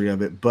history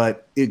of it,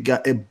 but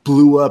it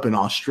blew up in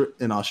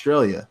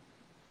Australia.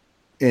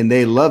 And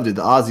they loved it.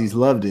 The Aussies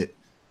loved it.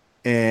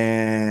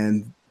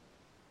 And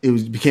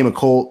it became a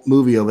cult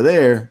movie over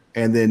there,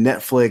 and then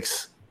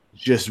Netflix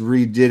just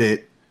redid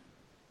it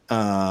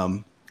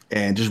and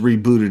just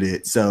rebooted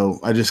it. So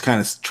I just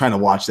kind of trying to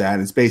watch that.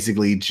 It's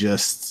basically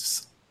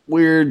just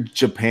weird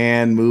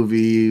Japan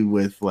movie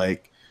with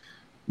like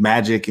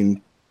magic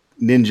and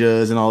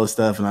ninjas and all this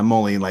stuff. And I'm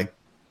only like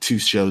 2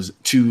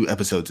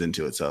 episodes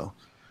into it. So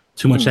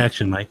too much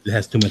action, Mike. It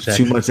has too much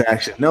action. Too much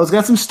action. No, it's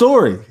got some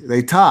story.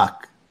 They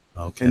talk.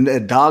 Okay. And a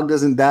dog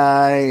doesn't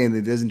die, and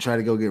it doesn't try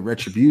to go get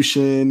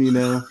retribution, you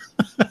know.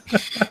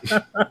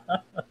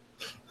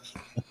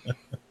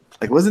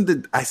 Like,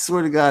 I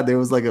swear to God, there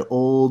was like an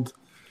old,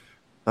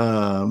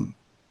 I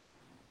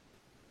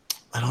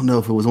don't know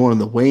if it was one of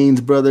the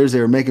Wayans brothers.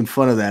 They were making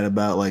fun of that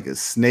about like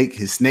his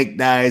snake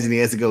dies, and he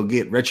has to go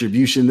get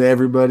retribution to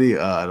everybody.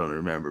 I don't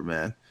remember,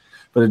 man.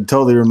 But it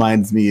totally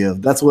reminds me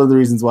of, that's one of the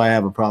reasons why I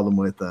have a problem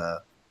with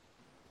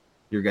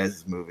your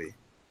guys' movie.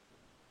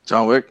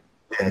 John Wick?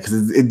 Yeah,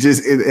 because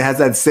it has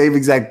that same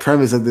exact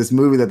premise of this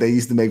movie that they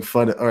used to make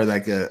fun of, or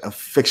like a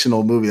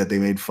fictional movie that they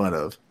made fun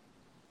of.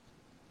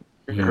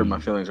 You hurt my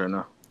feelings right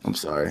now. I'm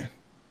sorry.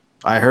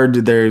 I heard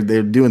that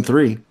they're doing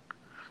 3.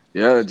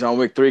 Yeah, John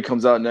Wick 3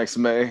 comes out next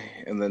May,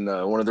 and then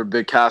one of their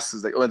big casts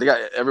is they got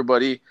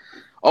everybody.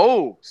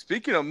 Oh,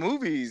 speaking of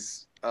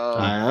movies, hold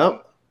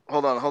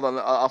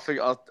on. I'll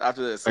figure out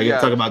after this. Are you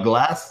gonna talk about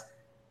Glass?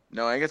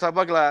 No, I ain't gonna talk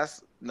about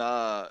Glass.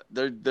 Nah,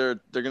 they're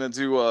gonna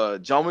do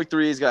John Wick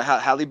 3. He's got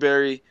Halle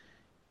Berry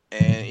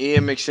and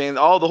Ian McShane.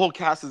 The whole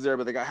cast is there,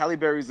 but they got Halle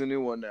Berry's the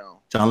new one now.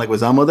 John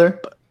Leguizamo there?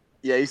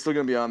 Yeah, he's still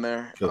gonna be on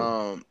there.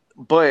 Cool.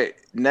 But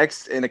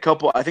next in a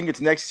couple, I think it's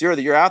next year or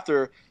the year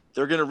after,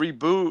 they're gonna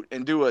reboot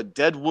and do a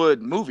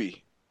Deadwood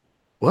movie.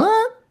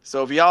 What?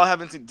 So if y'all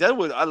haven't seen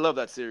Deadwood, I love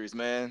that series,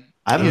 man.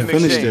 I haven't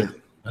finished it.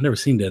 I've never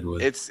seen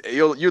Deadwood.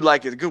 You'd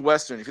like it. A good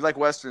Western. If you like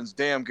Westerns,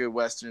 damn good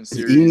Western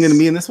series. Is Ian gonna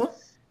be in this one?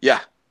 Yeah.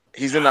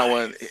 He's in that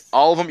one.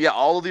 All of them. Yeah,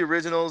 all of the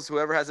originals.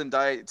 Whoever hasn't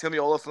died. Timmy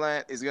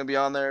Olyphant is going to be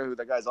on there.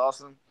 That guy's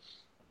awesome.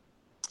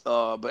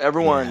 But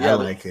everyone. I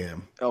like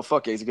him. Oh,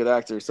 fuck yeah. He's a good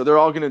actor. So they're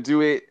all going to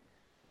do it.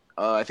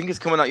 I think it's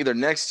coming out either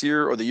next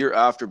year or the year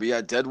after. But yeah,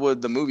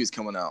 Deadwood, the movie's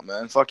coming out,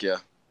 man. Fuck yeah.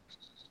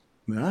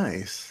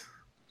 Nice.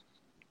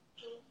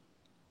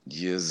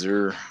 Yes,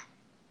 sir.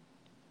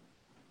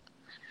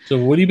 So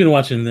what have you been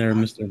watching there,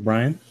 Mr.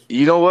 Brian?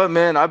 You know what,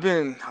 man? I've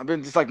been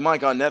just like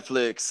Mike on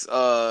Netflix.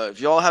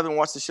 If y'all haven't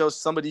watched the show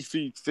Somebody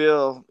Feed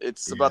Phil,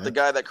 it's about the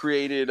guy that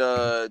created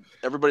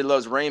Everybody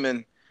Loves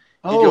Raymond.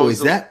 Is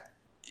that?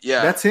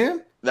 Yeah. That's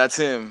him? That's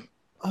him.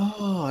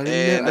 Oh, I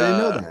didn't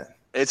know that.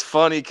 It's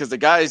funny because the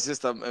guy is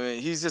just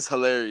he's just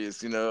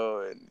hilarious, you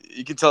know, and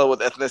you can tell what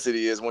ethnicity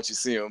he is once you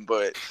see him,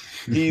 but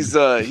he's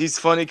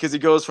funny because he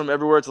goes from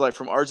everywhere to like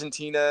from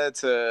Argentina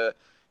to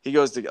he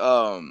goes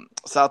to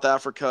South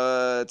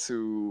Africa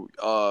to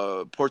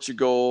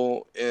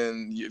Portugal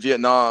and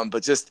Vietnam,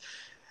 but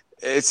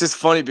it's just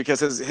funny because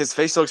his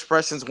facial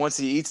expressions once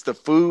he eats the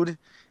food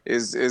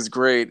is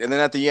great. And then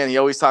at the end, he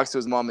always talks to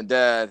his mom and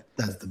dad.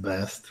 That's the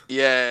best.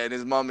 Yeah, and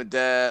his mom and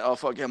dad. Oh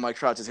fuck yeah, Mike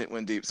Trout just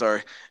went deep.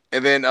 Sorry.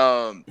 And then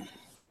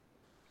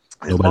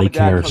his mom and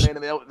dad come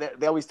in and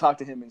they always talk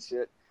to him and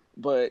shit.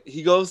 But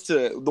he goes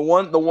to the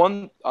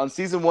one on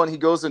season 1. He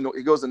goes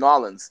to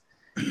Nolans.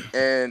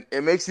 And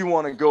it makes you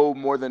want to go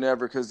more than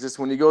ever because just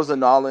when he goes to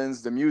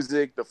Nolans, the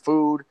music, the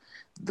food,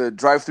 the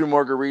drive-through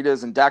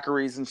margaritas and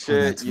daiquiris and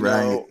shit,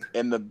 know,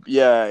 and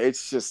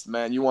it's just,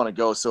 man, you want to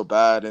go so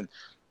bad.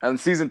 And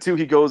season 2,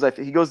 he goes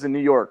to New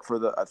York for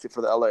the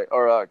LA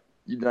or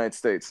United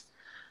States.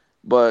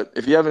 But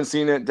if you haven't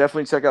seen it,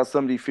 definitely check out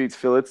Somebody Feeds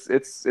Phil.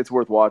 It's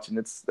worth watching.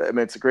 It's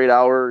a great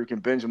hour. You can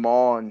binge them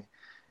all, and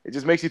it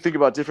just makes you think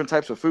about different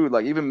types of food,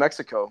 like even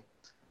Mexico.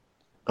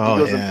 He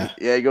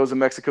goes to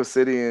Mexico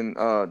City and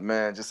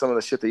man, just some of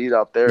the shit they eat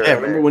out there. Yeah,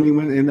 remember when he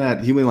went in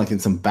that? He went like in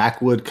some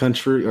backwood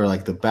country or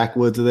like the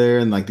backwoods there,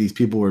 and like these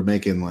people were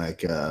making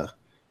like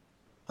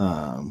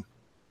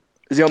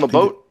Is he on the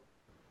boat?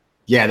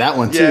 Yeah, that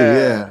one too.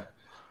 Yeah.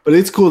 But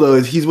it's cool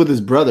though. He's with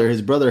his brother.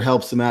 His brother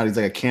helps him out. He's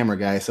like a camera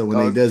guy. So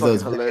when he does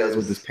those videos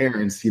with his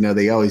parents,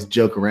 they always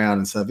joke around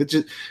and stuff. It's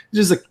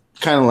just a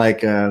kind of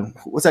like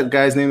what's that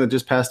guy's name that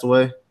just passed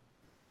away?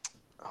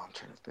 Oh, I'm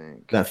trying to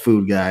think. That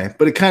food guy.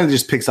 But it kind of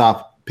just picks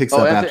up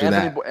after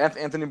that.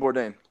 Anthony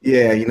Bourdain.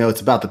 Yeah,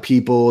 it's about the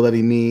people that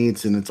he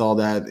meets and it's all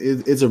that.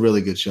 It's a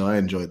really good show. I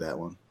enjoyed that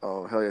one.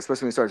 Oh hell yeah!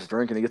 Especially when he starts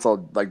drinking, he gets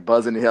all like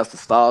buzzing. He has to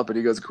stop, and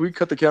he goes, "Can we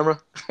cut the camera?"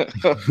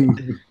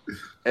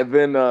 And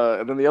then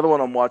the other one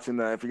I'm watching,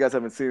 if you guys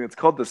haven't seen it, it's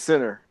called The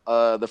Sinner.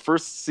 The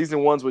first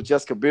season one's with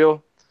Jessica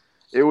Biel.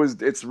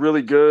 It's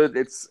really good.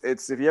 It's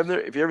if you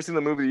ever seen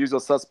the movie The Usual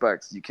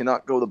Suspects, you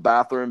cannot go to the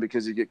bathroom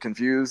because you get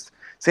confused.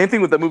 Same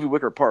thing with the movie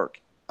Wicker Park.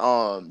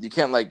 You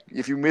can't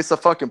if you miss a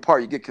fucking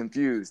part, you get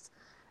confused,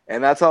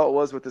 and that's how it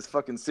was with this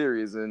fucking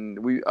series. And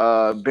we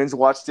binge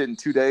watched it in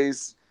 2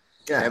 days.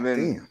 Yeah, and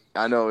then damn.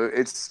 I know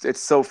it's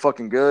so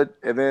fucking good.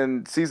 And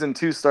then season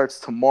 2 starts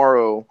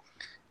tomorrow.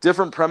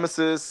 Different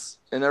premises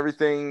and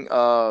everything.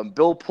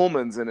 Bill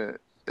Pullman's in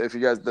it. If you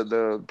guys,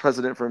 the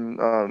president from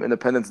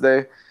Independence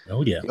Day.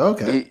 Oh yeah.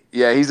 Okay.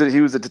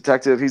 He was a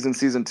detective. He's in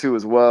season 2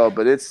 as well.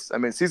 But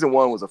season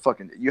 1 was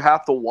you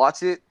have to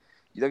watch it.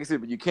 Like I said,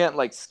 but you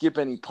can't skip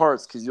any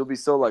parts because you'll be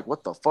so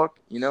what the fuck,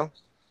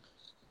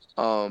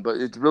 But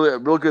it's really a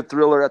real good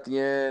thriller at the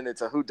end.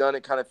 It's a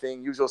whodunit kind of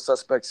thing. Usual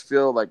Suspects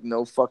feel like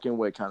no fucking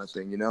way kind of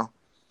thing,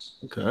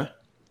 Okay.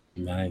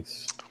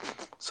 Nice.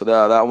 So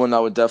that one I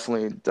would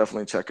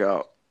definitely check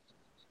out.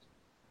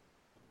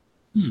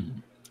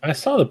 I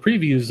saw the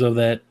previews of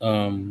that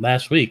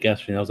last week.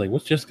 Actually, I was like,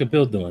 "What's Jessica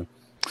Biel doing?"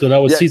 So that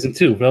was season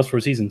 2. That was for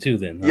season 2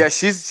 then. Huh? Yeah,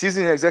 she's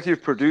an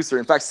executive producer.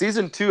 In fact,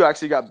 season 2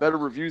 actually got better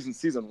reviews than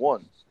season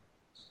 1.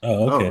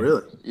 Oh, okay. Oh,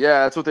 really?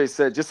 Yeah, that's what they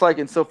said. Just like,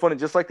 it's so funny.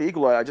 Just like the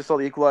Equalizer, I just saw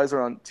the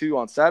Equalizer on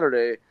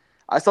Saturday.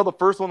 I saw the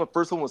first one. The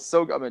first one was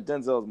so good. I mean,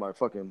 Denzel is my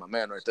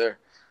man right there.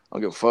 I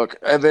don't give a fuck.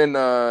 And then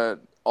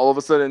all of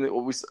a sudden,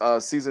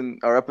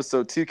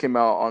 episode 2 came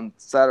out on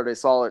Saturday.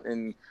 Saw it,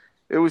 and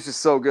it was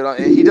just so good.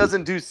 And he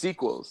doesn't do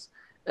sequels.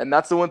 And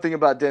that's the one thing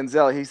about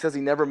Denzel. He says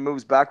he never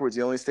moves backwards.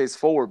 He only stays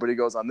forward. But he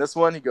goes, on this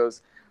one, you got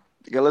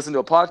to listen to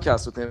a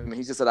podcast with him. And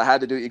he just said, I had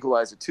to do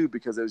Equalizer 2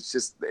 because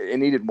it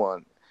needed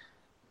one.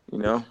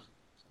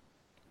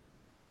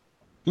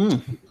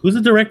 Who's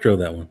the director of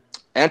that one?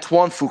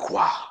 Antoine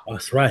Fuqua. Oh,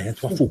 that's right.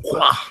 Antoine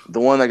Fuqua. The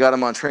one that got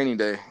him on Training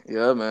Day.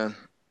 Yeah, man.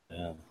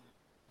 Yeah.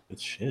 Good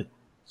shit.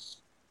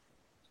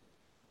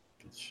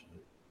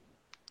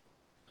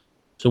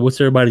 So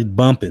what's everybody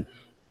bumping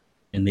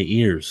in the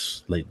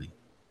ears lately?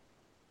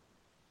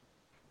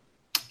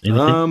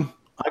 Anything?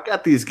 I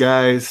got these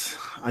guys.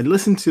 I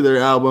listened to their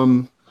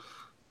album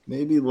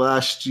maybe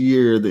last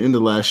year, the end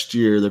of last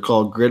year. They're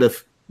called Greta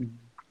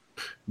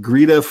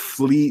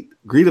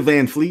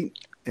Van Fleet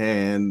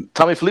and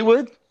Tommy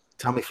Fleetwood.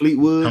 Tommy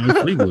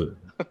Fleetwood.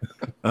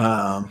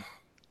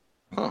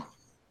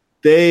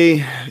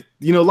 They,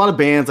 a lot of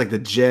bands like the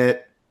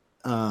Jet.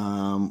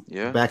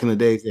 Back in the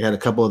days, they had a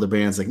couple other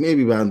bands, like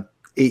maybe about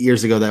 8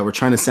 years ago, that were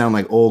trying to sound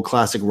like old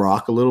classic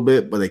rock a little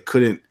bit, but they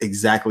couldn't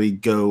exactly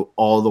go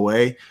all the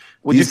way.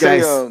 Would you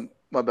say,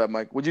 my bad,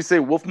 Mike? Would you say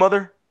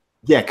Wolfmother?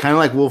 Yeah, kind of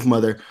like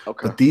Wolfmother.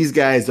 Okay. But these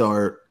guys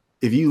are,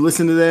 if you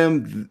listen to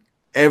them,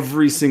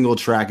 every single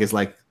track is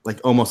like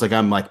almost like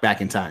I'm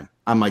back in time.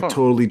 I'm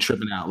totally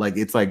tripping out.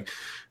 It's like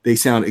they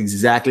sound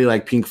exactly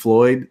like Pink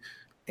Floyd,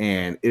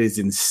 and it is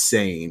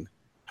insane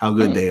how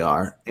good they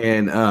are.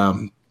 And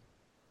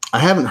I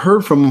haven't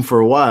heard from them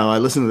for a while. I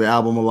listened to the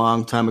album a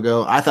long time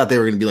ago. I thought they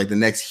were going to be the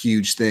next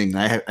huge thing.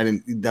 I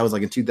didn't. That was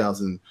in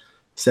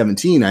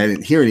 2017. I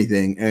didn't hear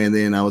anything, and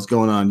then I was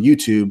going on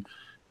YouTube,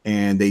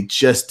 and they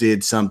just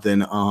did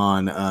something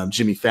on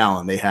Jimmy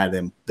Fallon. They had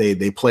them.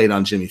 They played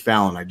on Jimmy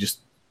Fallon.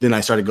 Then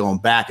I started going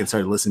back and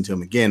started listening to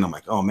them again. I'm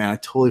like, oh man, I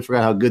totally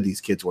forgot how good these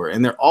kids were,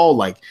 and they're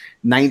all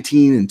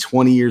 19 and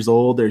 20 years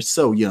old. They're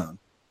so young.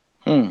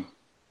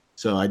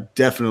 So I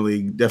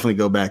definitely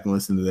go back and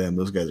listen to them.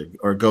 Those guys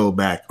go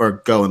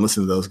and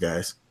listen to those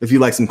guys if you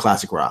like some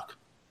classic rock.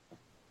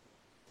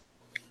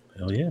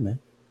 Hell yeah, man.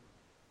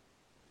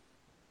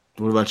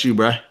 What about you,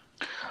 Bri?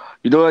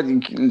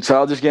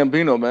 Childish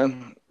Gambino,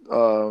 man.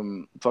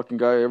 Fucking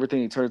guy. Everything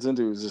he turns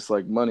into is just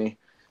like money.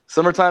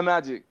 Summertime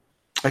Magic.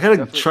 I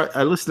gotta try.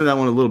 I listened to that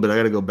one a little bit. I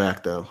gotta go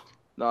back though.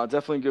 No,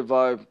 definitely good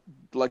vibe.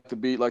 Like the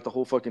beat, like the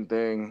whole fucking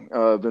thing.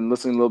 Been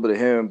listening a little bit of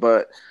him,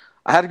 but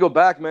I had to go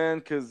back, man,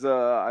 because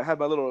I had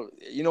my little,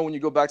 when you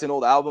go back to an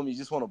old album, you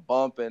just want to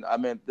bump. And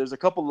there's a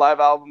couple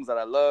live albums that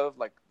I love,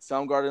 like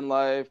Soundgarden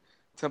Live,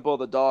 Temple of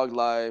the Dog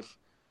Live.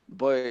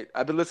 But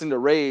I've been listening to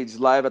Rage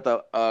live at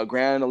the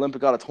Grand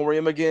Olympic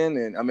Auditorium again.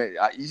 And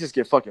you just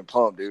get fucking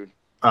pumped, dude.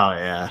 Oh,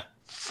 yeah.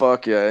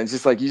 Fuck yeah. And it's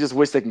just you just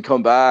wish they can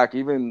come back,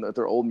 even at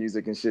their old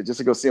music and shit, just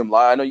to go see them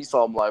live. I know you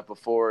saw them live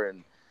before.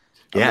 And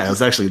yeah, it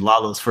was actually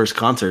Lalo's first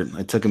concert.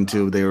 I took him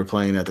to, they were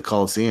playing at the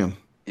Coliseum.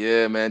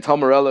 Yeah, man. Tom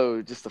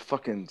Morello, just a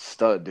fucking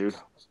stud, dude.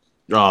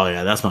 Oh,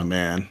 yeah, that's my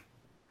man.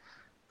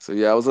 So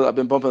yeah, I've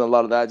been bumping a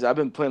lot of that. I've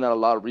been playing out a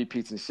lot of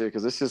repeats and shit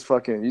because it's just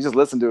fucking. You just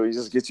listen to it, it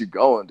just gets you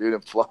going, dude,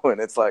 and flowing.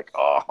 It's like,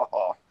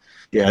 oh,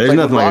 Yeah, it's there's like when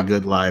nothing like a rock.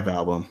 good live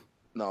album.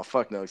 No,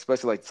 fuck no.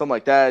 Especially like something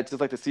like that, just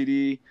like the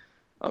CD.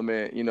 I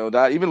mean,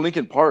 that even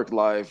Linkin Park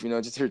live,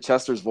 just hear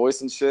Chester's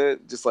voice and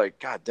shit. Just like,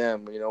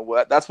 goddamn,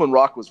 what? That's when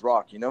rock was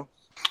rock.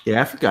 Yeah,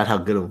 I forgot how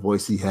good a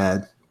voice he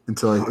had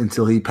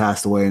until he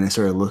passed away, and I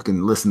started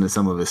listening to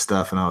some of his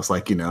stuff, and I was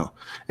like,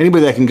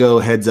 anybody that can go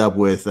heads up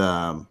with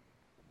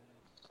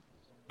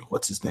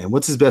what's his name?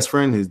 What's his best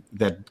friend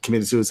that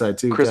committed suicide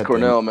too? Chris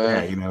Cornell,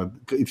 man. Yeah,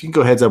 if you can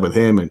go heads up with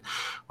him,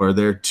 or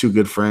they're two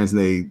good friends,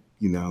 and they,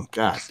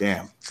 god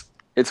damn.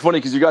 It's funny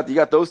because you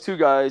got those two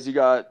guys. You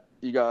got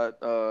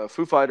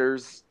Foo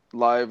Fighters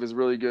live is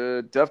really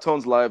good.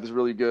 Deftones live is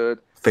really good.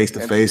 Face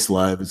to Face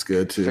live is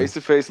good too. Face to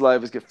Face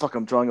live is good. Fuck,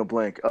 I'm drawing a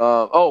blank.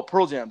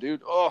 Pearl Jam,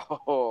 dude.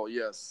 Oh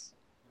yes,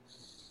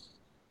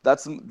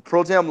 that's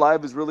Pearl Jam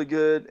live is really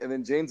good. And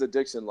then Jane's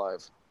Addiction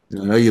live.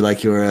 I know you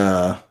like your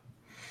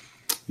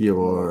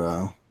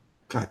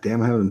god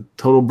damn, I'm having a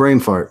total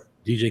brain fart.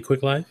 DJ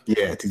Quick Live?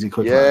 Yeah, DJ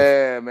Quick Live.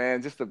 Yeah,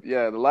 man. Just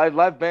the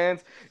live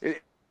bands.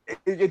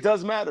 It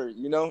does matter,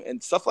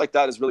 and stuff like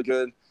that is really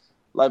good.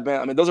 Live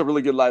band. I mean, those are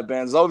really good live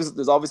bands.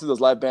 There's obviously those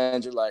live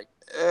bands you're like,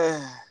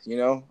 I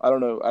don't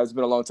know. It's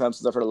been a long time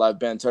since I've heard a live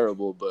band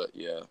terrible, but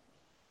yeah.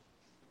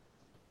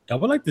 I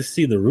would like to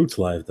see the Roots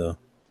live though.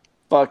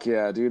 Fuck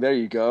yeah, dude. There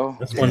you go.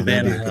 That's one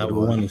band I would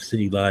want to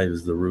see live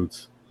is the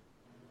Roots.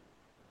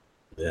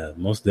 Yeah,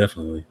 most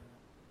definitely.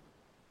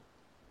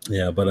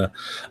 Yeah, but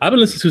I've been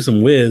listening to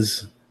some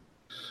Wiz,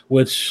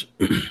 which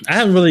I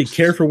haven't really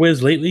cared for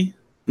Wiz lately.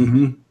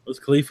 Mm-hmm. Wiz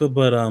Khalifa,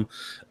 but I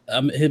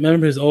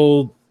remember his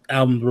old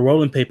album, The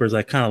Rolling Papers,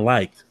 I kind of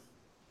liked,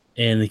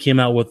 and he came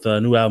out with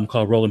a new album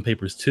called Rolling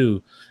Papers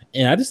 2,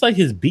 and I just like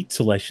his beat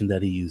selection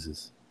that he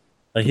uses,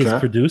 like his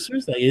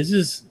producers. Like it's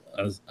just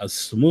a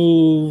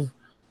smooth,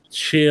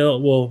 chill.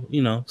 Well,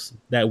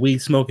 that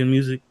weed smoking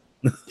music.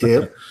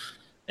 Yeah.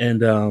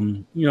 And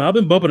I've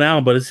been bumping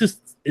out, but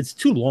it's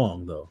too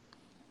long though.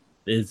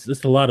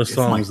 It's a lot of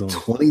songs. Like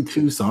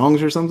 22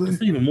 songs or something.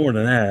 It's even more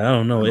than that. I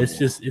don't know.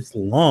 It's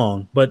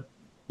long, but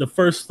the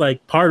first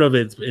part of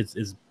it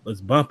is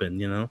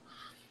bumping.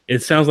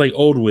 It sounds like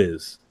old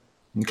Wiz.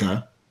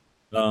 Okay.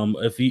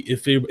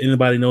 If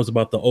anybody knows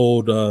about the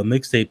old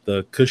mixtape,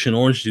 the Cushion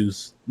Orange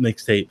Juice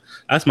mixtape,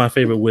 that's my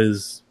favorite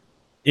Wiz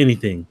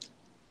anything.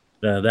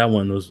 That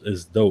one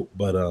is dope.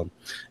 But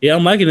yeah,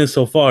 I'm liking it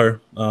so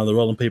far. The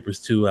Rolling Papers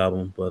 2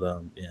 album. But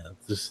yeah,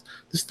 just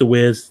the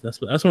Wiz.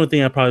 That's one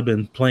thing I've probably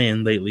been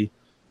playing lately,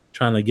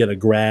 trying to get a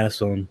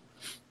grasp on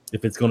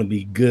if it's going to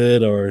be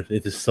good or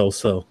if it's so.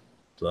 So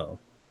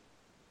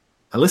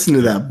I listened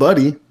to that,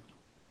 Buddy.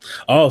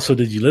 Oh, so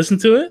did you listen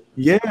to it?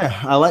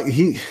 Yeah, I like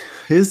he's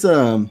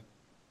got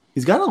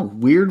a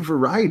weird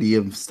variety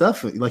of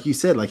stuff. Like you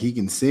said, like he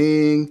can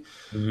sing.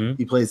 Mm-hmm.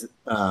 He plays.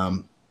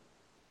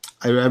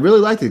 I really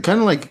liked it. Kind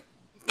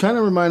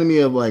of reminded me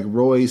of like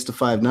Royce to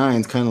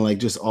 5'9", kind of like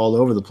just all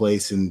over the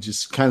place and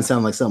just kind of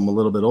sound like something a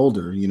little bit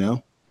older,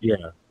 Yeah.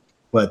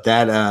 But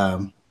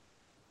that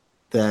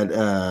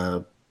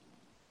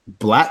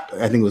Black,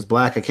 I think it was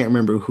Black. I can't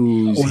remember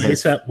who's.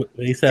 ASAP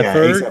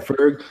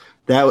Ferg.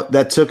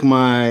 That took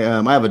my.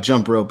 I have a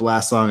jump rope.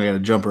 Last song I got a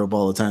jump rope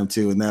all the time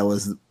too, and that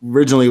was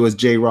originally was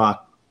J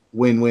Rock,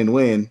 Win Win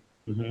Win.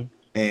 Mm-hmm.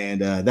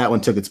 And that one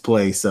took its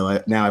place,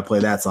 so now I play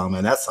that song,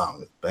 man. That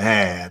song is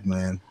bad,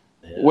 man.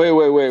 Yeah.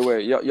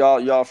 Wait.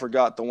 Y'all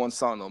forgot the one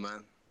song, though,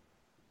 man.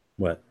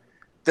 What?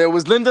 There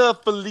was Linda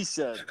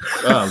Felicia.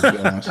 Oh,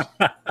 gosh.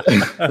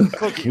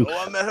 Cookie.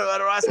 I met her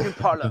at her ice cream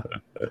parlor.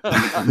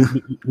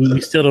 we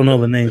still don't know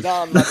the names.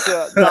 Dom,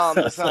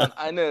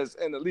 Inez,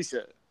 and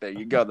Alicia. There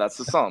you go. That's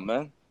the song,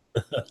 man.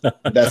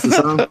 That's the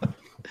song?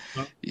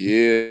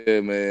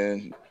 Yeah,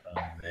 man.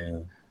 Oh,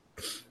 man.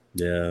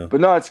 Yeah, but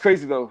no, it's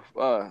crazy though.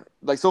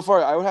 So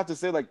far, I would have to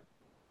say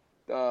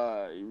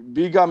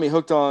B got me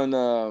hooked on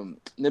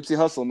Nipsey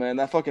Hussle, man.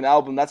 That fucking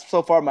album. That's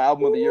so far my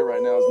album of the year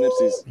right now is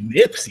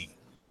Nipsey's.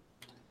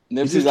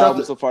 Nipsey's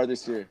album so far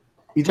this year.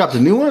 You dropped a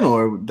new one,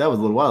 or that was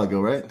a little while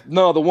ago, right?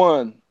 No, the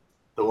one.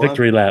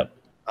 Victory Lap.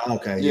 Oh,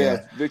 okay,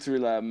 yeah, Victory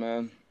Lap,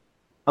 man.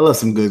 I love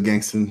some good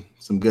gangster,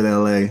 some good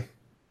LA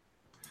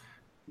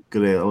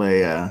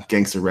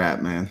gangster rap,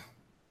 man.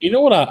 You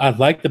know what I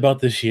liked about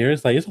this year?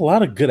 It's there's a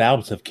lot of good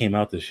albums that came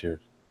out this year.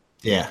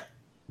 Yeah.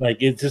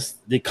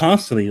 They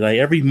constantly,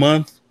 every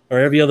month or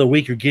every other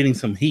week, you're getting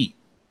some heat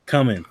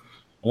coming.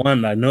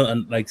 One, I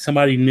know,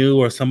 somebody new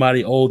or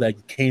somebody old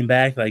that came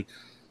back.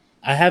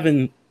 I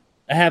haven't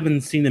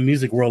seen the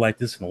music world like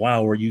this in a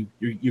while, where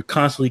you're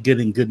constantly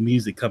getting good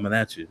music coming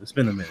at you. It's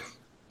been a minute.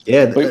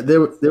 Yeah,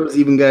 there was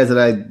even guys that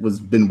I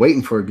been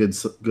waiting for a good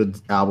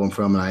album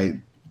from, and I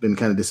been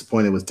kind of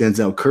disappointed was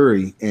Denzel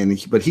Curry,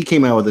 but he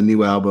came out with a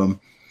new album.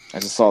 I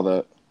just saw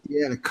that.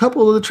 Yeah, and a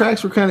couple of the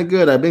tracks were kind of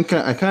good. I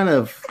kind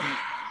of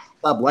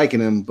stopped liking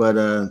him,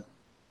 but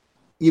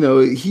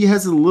he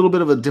has a little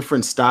bit of a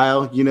different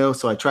style,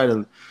 so I try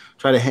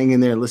to hang in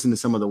there and listen to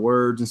some of the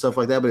words and stuff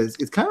like that. But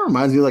it kind of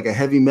reminds me of like a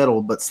heavy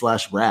metal but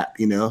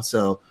 /rap,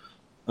 So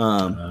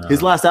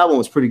His last album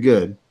was pretty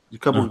good. A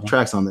couple of Uh-huh.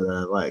 tracks on there that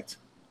I liked.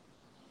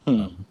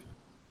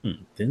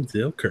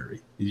 Denzel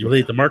Curry. Did you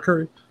relate to Mark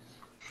Curry?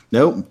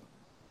 Nope,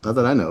 not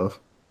that I know of.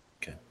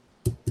 Okay.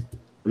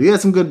 But he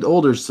had some good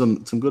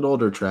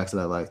older tracks that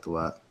I liked a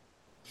lot.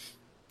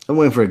 I'm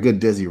waiting for a good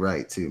Dizzy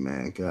Wright too,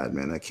 man. God,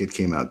 man, that kid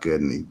came out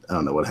good, and I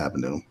don't know what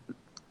happened to him.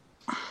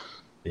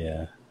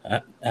 Yeah.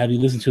 Have you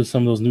listened to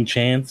some of those new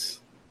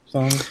Chance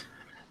songs?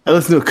 I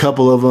listened to a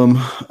couple of them.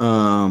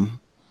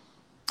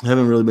 I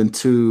haven't really been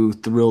too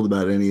thrilled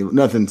about any of them.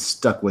 Nothing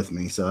stuck with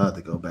me, so I have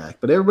to go back.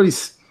 But I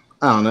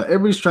don't know.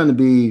 Everybody's trying to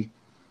be.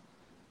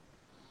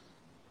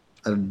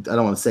 I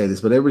don't want to say this,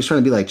 but everybody's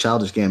trying to be like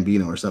Childish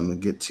Gambino or something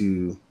to get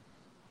to.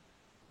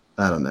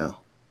 I don't know.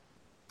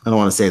 I don't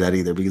want to say that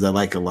either because I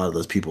like a lot of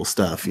those people's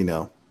stuff, you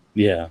know.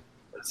 Yeah.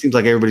 It seems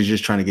like everybody's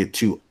just trying to get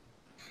too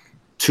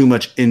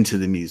much into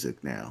the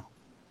music now.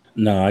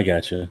 No, I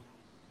got you.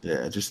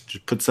 Yeah,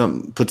 just put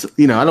some.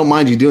 You know, I don't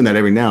mind you doing that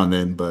every now and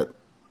then, but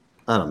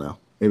I don't know.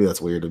 Maybe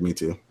that's weird to me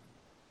too.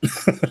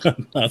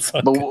 But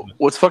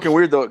what's fucking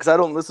weird though, because I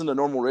don't listen to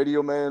normal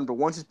radio, man. But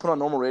once you put on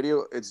normal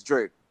radio, it's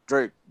Drake.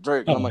 And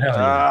I'm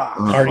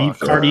like,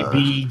 Cardi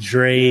B,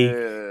 Drake.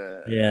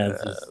 Yeah,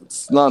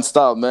 it's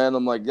nonstop, man.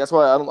 I'm like, that's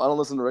why I don't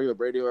listen to regular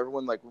radio.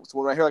 Everyone like, so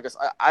when I hear like,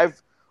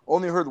 I've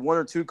only heard one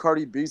or two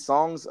Cardi B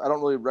songs. I don't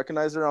really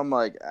recognize her. I'm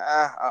like,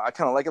 I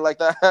kind of like it like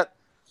that.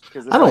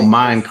 I don't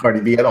mind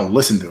Cardi B. I don't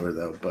listen to her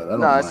though, but I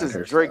don't mind it's just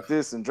her Drake stuff.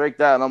 this and Drake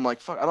that, and I'm like,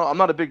 fuck. I'm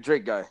not a big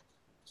Drake guy.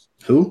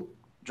 Who?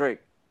 Drake.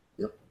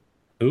 Yep.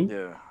 Who?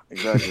 Yeah,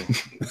 exactly.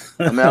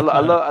 I mean,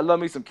 I love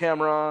me some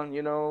Cameron.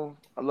 You know,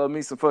 I love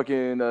me some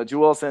fucking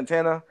Joel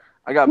Santana.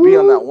 I got B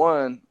on that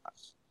one.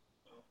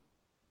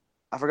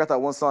 I forgot that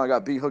one song I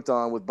got B hooked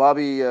on with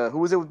Bobby. Who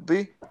was it with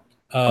B?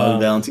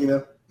 Bobby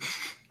Valentino.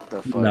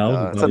 The fuck,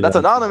 No, that's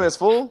anonymous,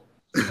 fool.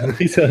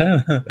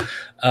 I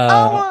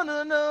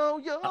wanna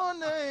know your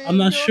name. I'm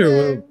not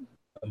sure. Name.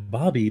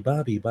 Bobby. I'm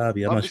not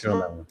sure on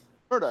that one.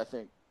 Smurda, I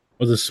think.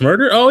 Was it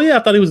Smurder? Oh yeah, I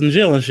thought he was in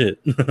jail and shit.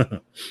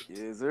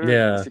 Yes, sir.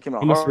 Yeah,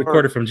 He must have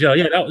recorded from jail.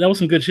 Yeah, that was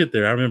some good shit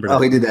there. I remember. Oh,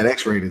 he did that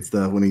X-rated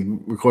stuff when he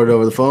recorded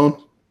over the phone.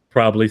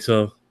 Probably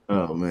so.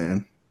 Oh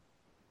man.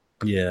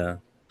 Yeah.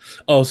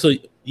 Oh, so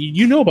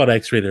you know about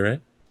X-rated, right?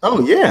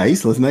 Oh yeah, I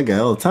used to listen to that guy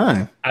all the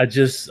time. I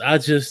just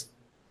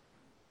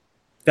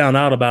found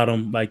out about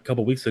him like a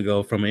couple weeks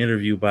ago from an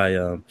interview by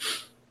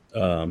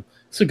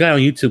it's a guy on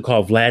YouTube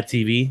called Vlad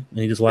TV, and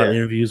he does a lot of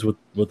interviews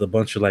with a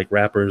bunch of like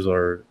rappers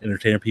or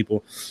entertainer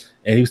people.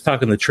 And he was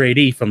talking to Trey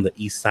D from the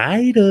East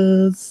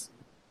Siders,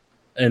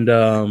 and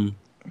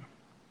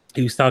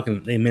he was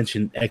talking. They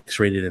mentioned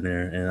X-rated in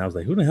there, and I was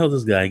like, "Who the hell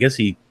is this guy?" I guess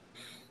he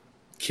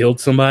killed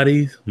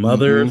somebody's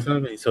mother or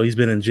something. So he's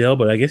been in jail,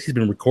 but I guess he's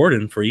been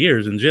recording for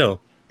years in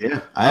jail.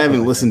 Yeah, I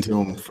haven't listened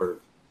to him for.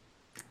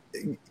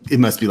 It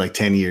must be like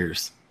 10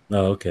 years.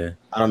 Oh, okay.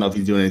 I don't know if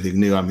he's doing anything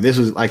new. I mean, this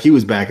was like he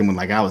was back in when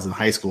like I was in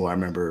high school. I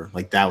remember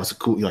like that was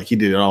cool. Like he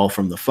did it all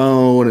from the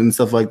phone and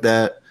stuff like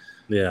that.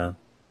 Yeah.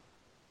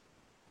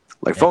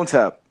 Like phone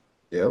tap.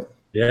 Yep.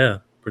 Yeah,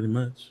 pretty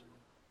much.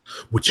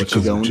 What you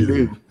going to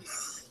do?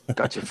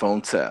 Got your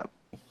phone tap.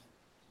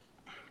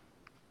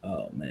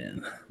 Oh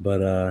man.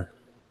 But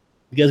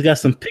you guys got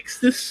some picks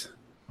this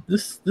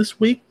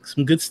week?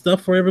 Some good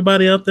stuff for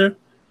everybody out there?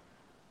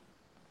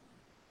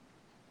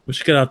 What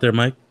you got out there,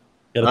 Mike?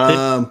 Got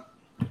a pick?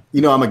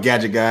 You know, I'm a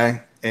gadget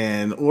guy,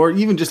 or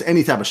even just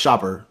any type of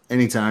shopper.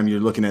 Anytime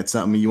you're looking at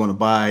something you want to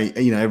buy,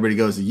 you know, everybody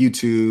goes to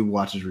YouTube,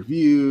 watches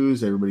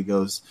reviews. Everybody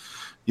goes,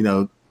 you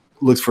know,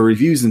 looks for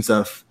reviews and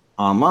stuff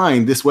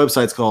online. This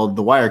website's called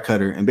The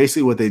Wirecutter, and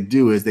basically what they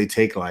do is they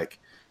take like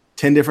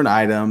 10 different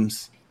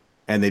items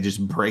and they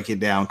just break it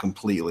down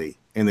completely,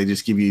 and they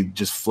just give you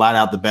just flat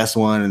out the best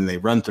one, and they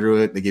run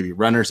through it. They give you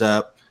runners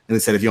up, and they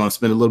said if you want to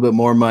spend a little bit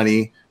more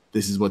money,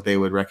 this is what they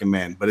would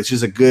recommend. But it's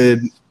just a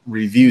good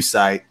review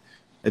site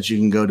that you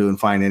can go to and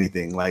find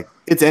anything. Like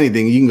it's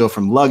anything. You can go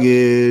from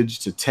luggage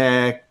to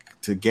tech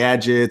to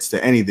gadgets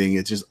to anything.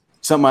 It's just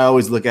something I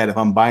always look at if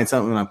I'm buying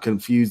something and I'm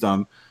confused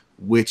on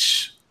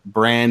which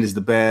brand is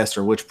the best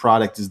or which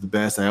product is the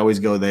best. I always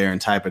go there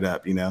and type it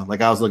up, you know.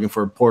 Like I was looking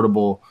for a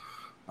portable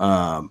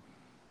goddamn,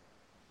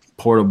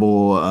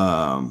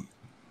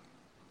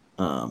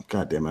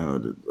 I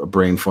know a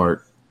brain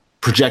fart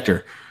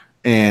projector.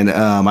 And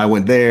I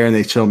went there and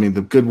they showed me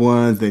the good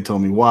ones. They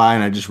told me why,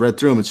 and I just read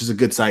through them. It's just a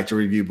good site to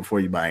review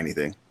before you buy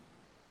anything.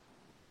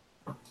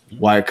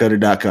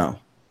 Wirecutter.com.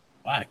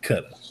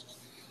 Wirecutter.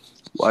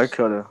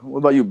 What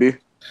about you, B?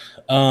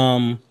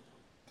 The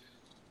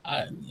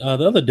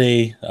other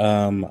day,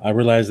 I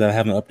realized that I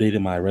haven't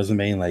updated my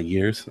resume in like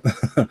years.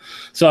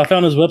 So I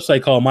found this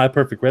website called My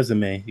Perfect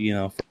Resume, you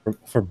know,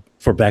 for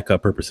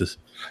backup purposes.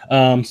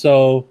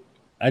 So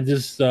I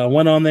just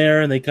went on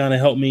there and they kind of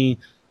helped me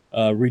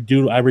I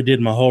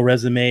redid my whole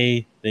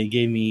resume. They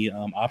gave me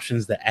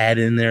options to add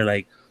in there,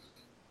 like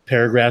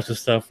paragraphs and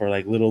stuff, or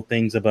like little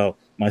things about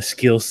my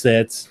skill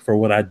sets for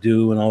what I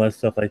do and all that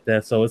stuff like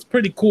that. So it's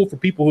pretty cool for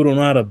people who don't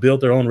know how to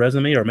build their own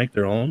resume or make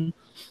their own.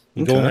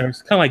 You go in there,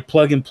 it's kind of like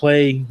plug and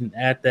play. You can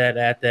add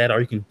that,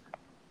 or you can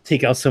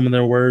take out some of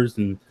their words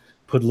and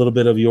put a little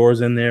bit of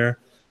yours in there,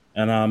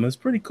 and it's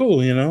pretty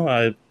cool. You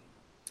know,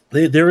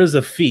 there is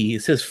a fee.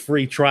 It says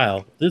free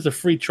trial. There's a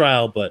free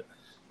trial, but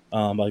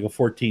like a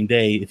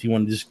 14-day if you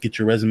want to just get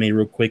your resume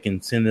real quick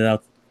and send it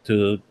out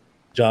to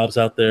jobs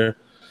out there.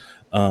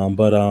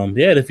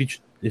 Yeah,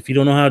 if you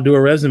don't know how to do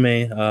a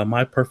resume,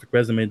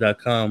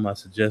 myperfectresume.com, I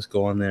suggest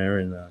go on there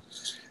and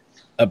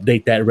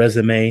update that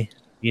resume.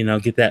 You know,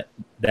 get that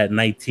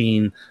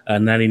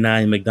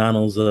 1999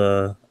 McDonald's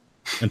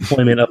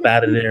employment up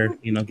out of there.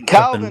 You know,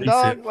 Calvin,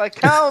 dog, like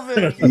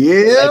Calvin.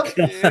 Yeah.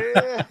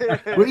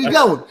 Yeah. Where you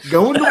going?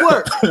 Going to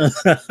work.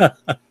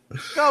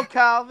 Go,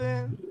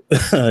 Calvin.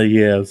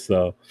 Yeah.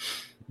 So,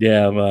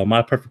 yeah,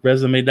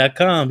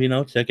 myperfectresume.com. You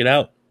know, check it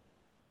out.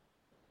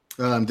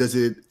 Does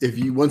it,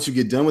 once you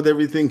get done with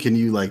everything, can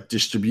you like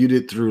distribute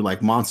it through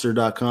like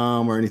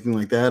monster.com or anything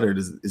like that? Or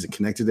is it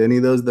connected to any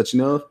of those that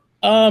you know of?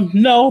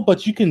 No,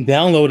 but you can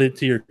download it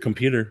to your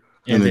computer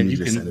and then you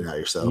can send it out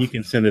yourself. You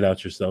can send it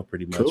out yourself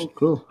pretty much.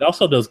 Cool. It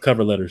also does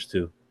cover letters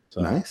too.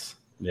 So, nice.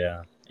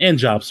 Yeah. And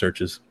job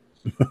searches.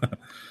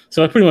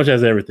 So it pretty much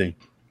has everything.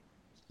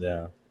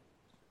 Yeah.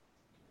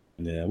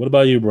 Yeah. What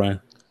about you,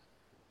 Brian?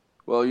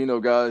 Well, you know,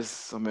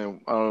 guys, I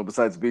mean, I don't know,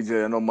 besides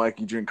BJ, I know, Mike,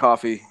 you drink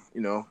coffee.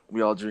 You know,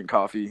 we all drink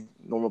coffee.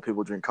 Normal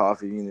people drink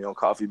coffee. You know,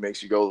 coffee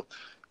makes you go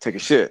take a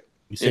shit.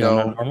 You say I'm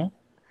not normal?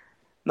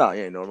 No,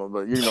 you ain't normal,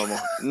 but you're normal.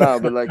 No,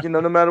 but like, you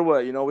know, no matter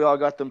what, you know, we all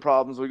got them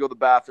problems. We go to the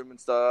bathroom and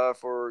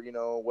stuff, or, you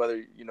know, whether,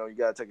 you know, you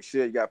got to take a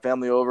shit, you got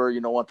family over,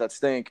 you don't want that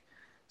stink.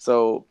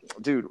 So,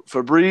 dude,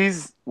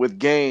 Febreze with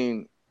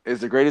Gain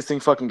is the greatest thing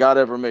fucking God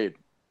ever made,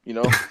 you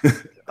know?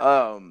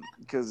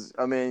 Because,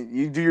 I mean,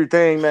 you do your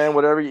thing, man,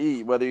 whatever you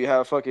eat, whether you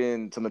have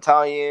fucking some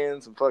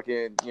Italian, some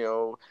fucking, you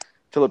know,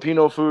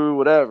 Filipino food,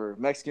 whatever,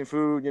 Mexican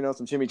food, you know,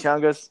 some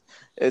chimichangas.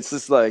 It's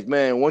just like,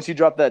 man, once you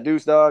drop that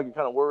deuce, dog, you're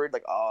kind of worried,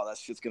 like, oh, that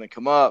shit's going to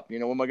come up. You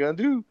know, what am I going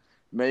to do?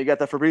 Man, you got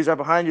that Febreze right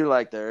behind you,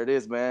 like, there it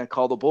is, man.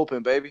 Call the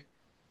bullpen, baby.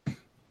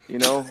 You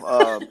know,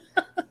 I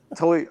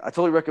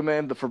totally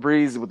recommend the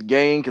Febreze with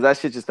Gain, because that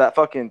shit just that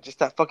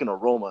fucking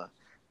aroma.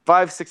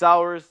 5-6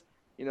 hours,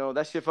 you know,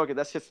 that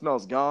shit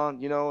smells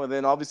gone, you know, and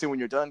then obviously when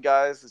you're done,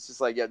 guys, it's just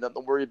like, yeah, nothing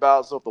to worry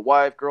about. So if the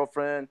wife,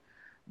 girlfriend,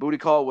 booty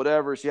call,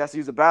 whatever, she has to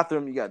use the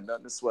bathroom, you got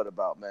nothing to sweat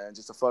about, man.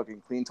 Just a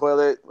fucking clean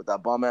toilet with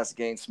that bomb ass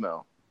Gain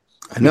smell.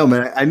 I know,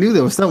 man. I knew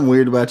there was something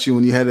weird about you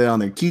when you had it on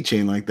their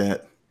keychain like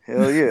that.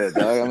 Hell yeah,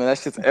 dog. I mean, that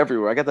shit's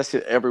everywhere. I got that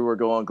shit everywhere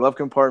going. Glove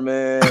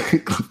compartment,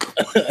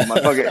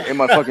 in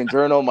my fucking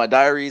journal, my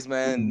diaries,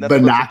 man.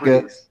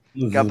 Banaka.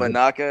 Got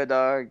Banaka,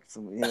 dog.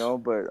 You know,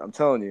 but I'm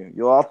telling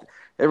you,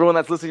 everyone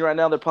that's listening right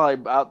now, they're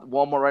probably out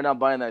Walmart right now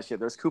buying that shit.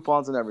 There's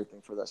coupons and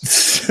everything for that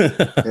shit.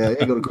 Yeah,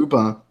 you go to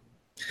Coupon.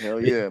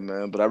 Hell yeah,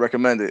 man. But I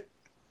recommend it.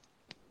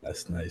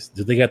 That's nice.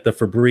 Do they got the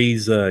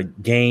Febreze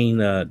Gain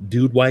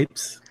dude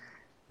wipes?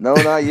 No,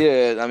 not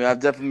yet. I mean, I've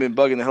definitely been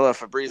bugging the hell out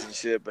of Febreze and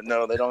shit, but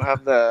no, they don't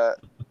have that.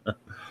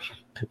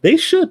 They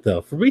should,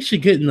 though. Febreze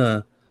should get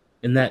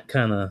in that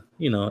kind of,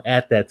 you know,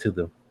 add that to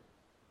them.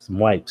 Some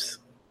wipes.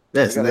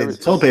 Yes,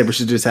 toilet paper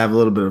should just have a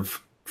little bit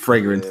of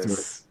fragrance to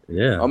it.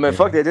 Yeah. Oh, man,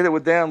 fuck, they did it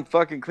with damn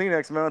fucking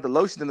Kleenex, man, with the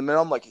lotion in the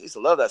middle. I'm like, I used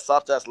to love that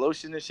soft-ass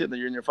lotion and shit, and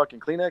you're in your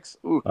fucking Kleenex.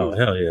 Ooh. Oh,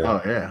 hell yeah.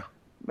 Oh, yeah.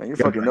 Man, your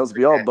fucking nose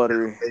be all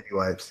buttery. Baby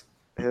wipes.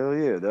 Hell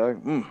yeah,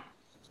 dog.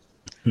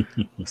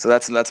 So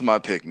that's my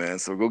pick, man.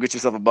 So go get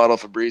yourself a bottle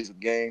of Febreze with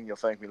Gain. You'll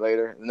thank me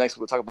later. And next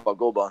we'll talk about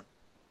Gold Bond.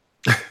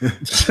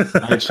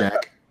 Night Shaq.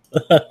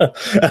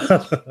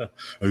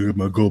 I got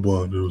my Gold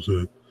Bond.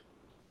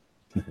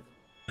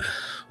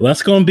 Well,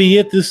 that's going to be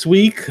it this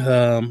week.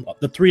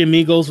 The Three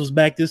Amigos was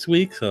back this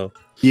week, so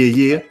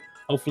yeah.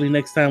 Hopefully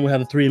next time we'll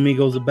have the Three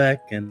Amigos are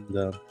back.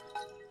 And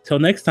till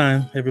next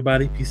time,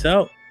 everybody, peace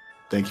out.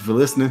 Thank you for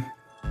listening.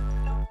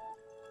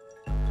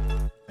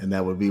 And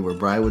that would be where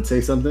Brian would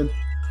say something.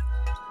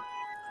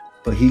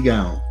 But he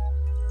gone.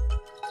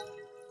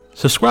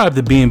 Subscribe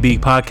to B&B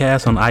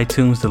Podcast on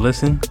iTunes to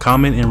listen,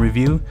 comment, and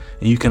review.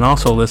 And you can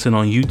also listen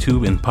on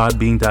YouTube and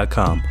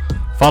podbean.com.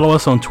 Follow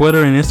us on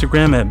Twitter and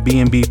Instagram at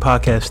B&B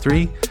Podcast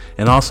 3,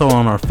 and also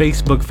on our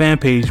Facebook fan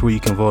page where you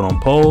can vote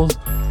on polls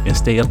and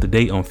stay up to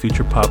date on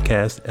future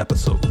podcast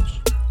episodes.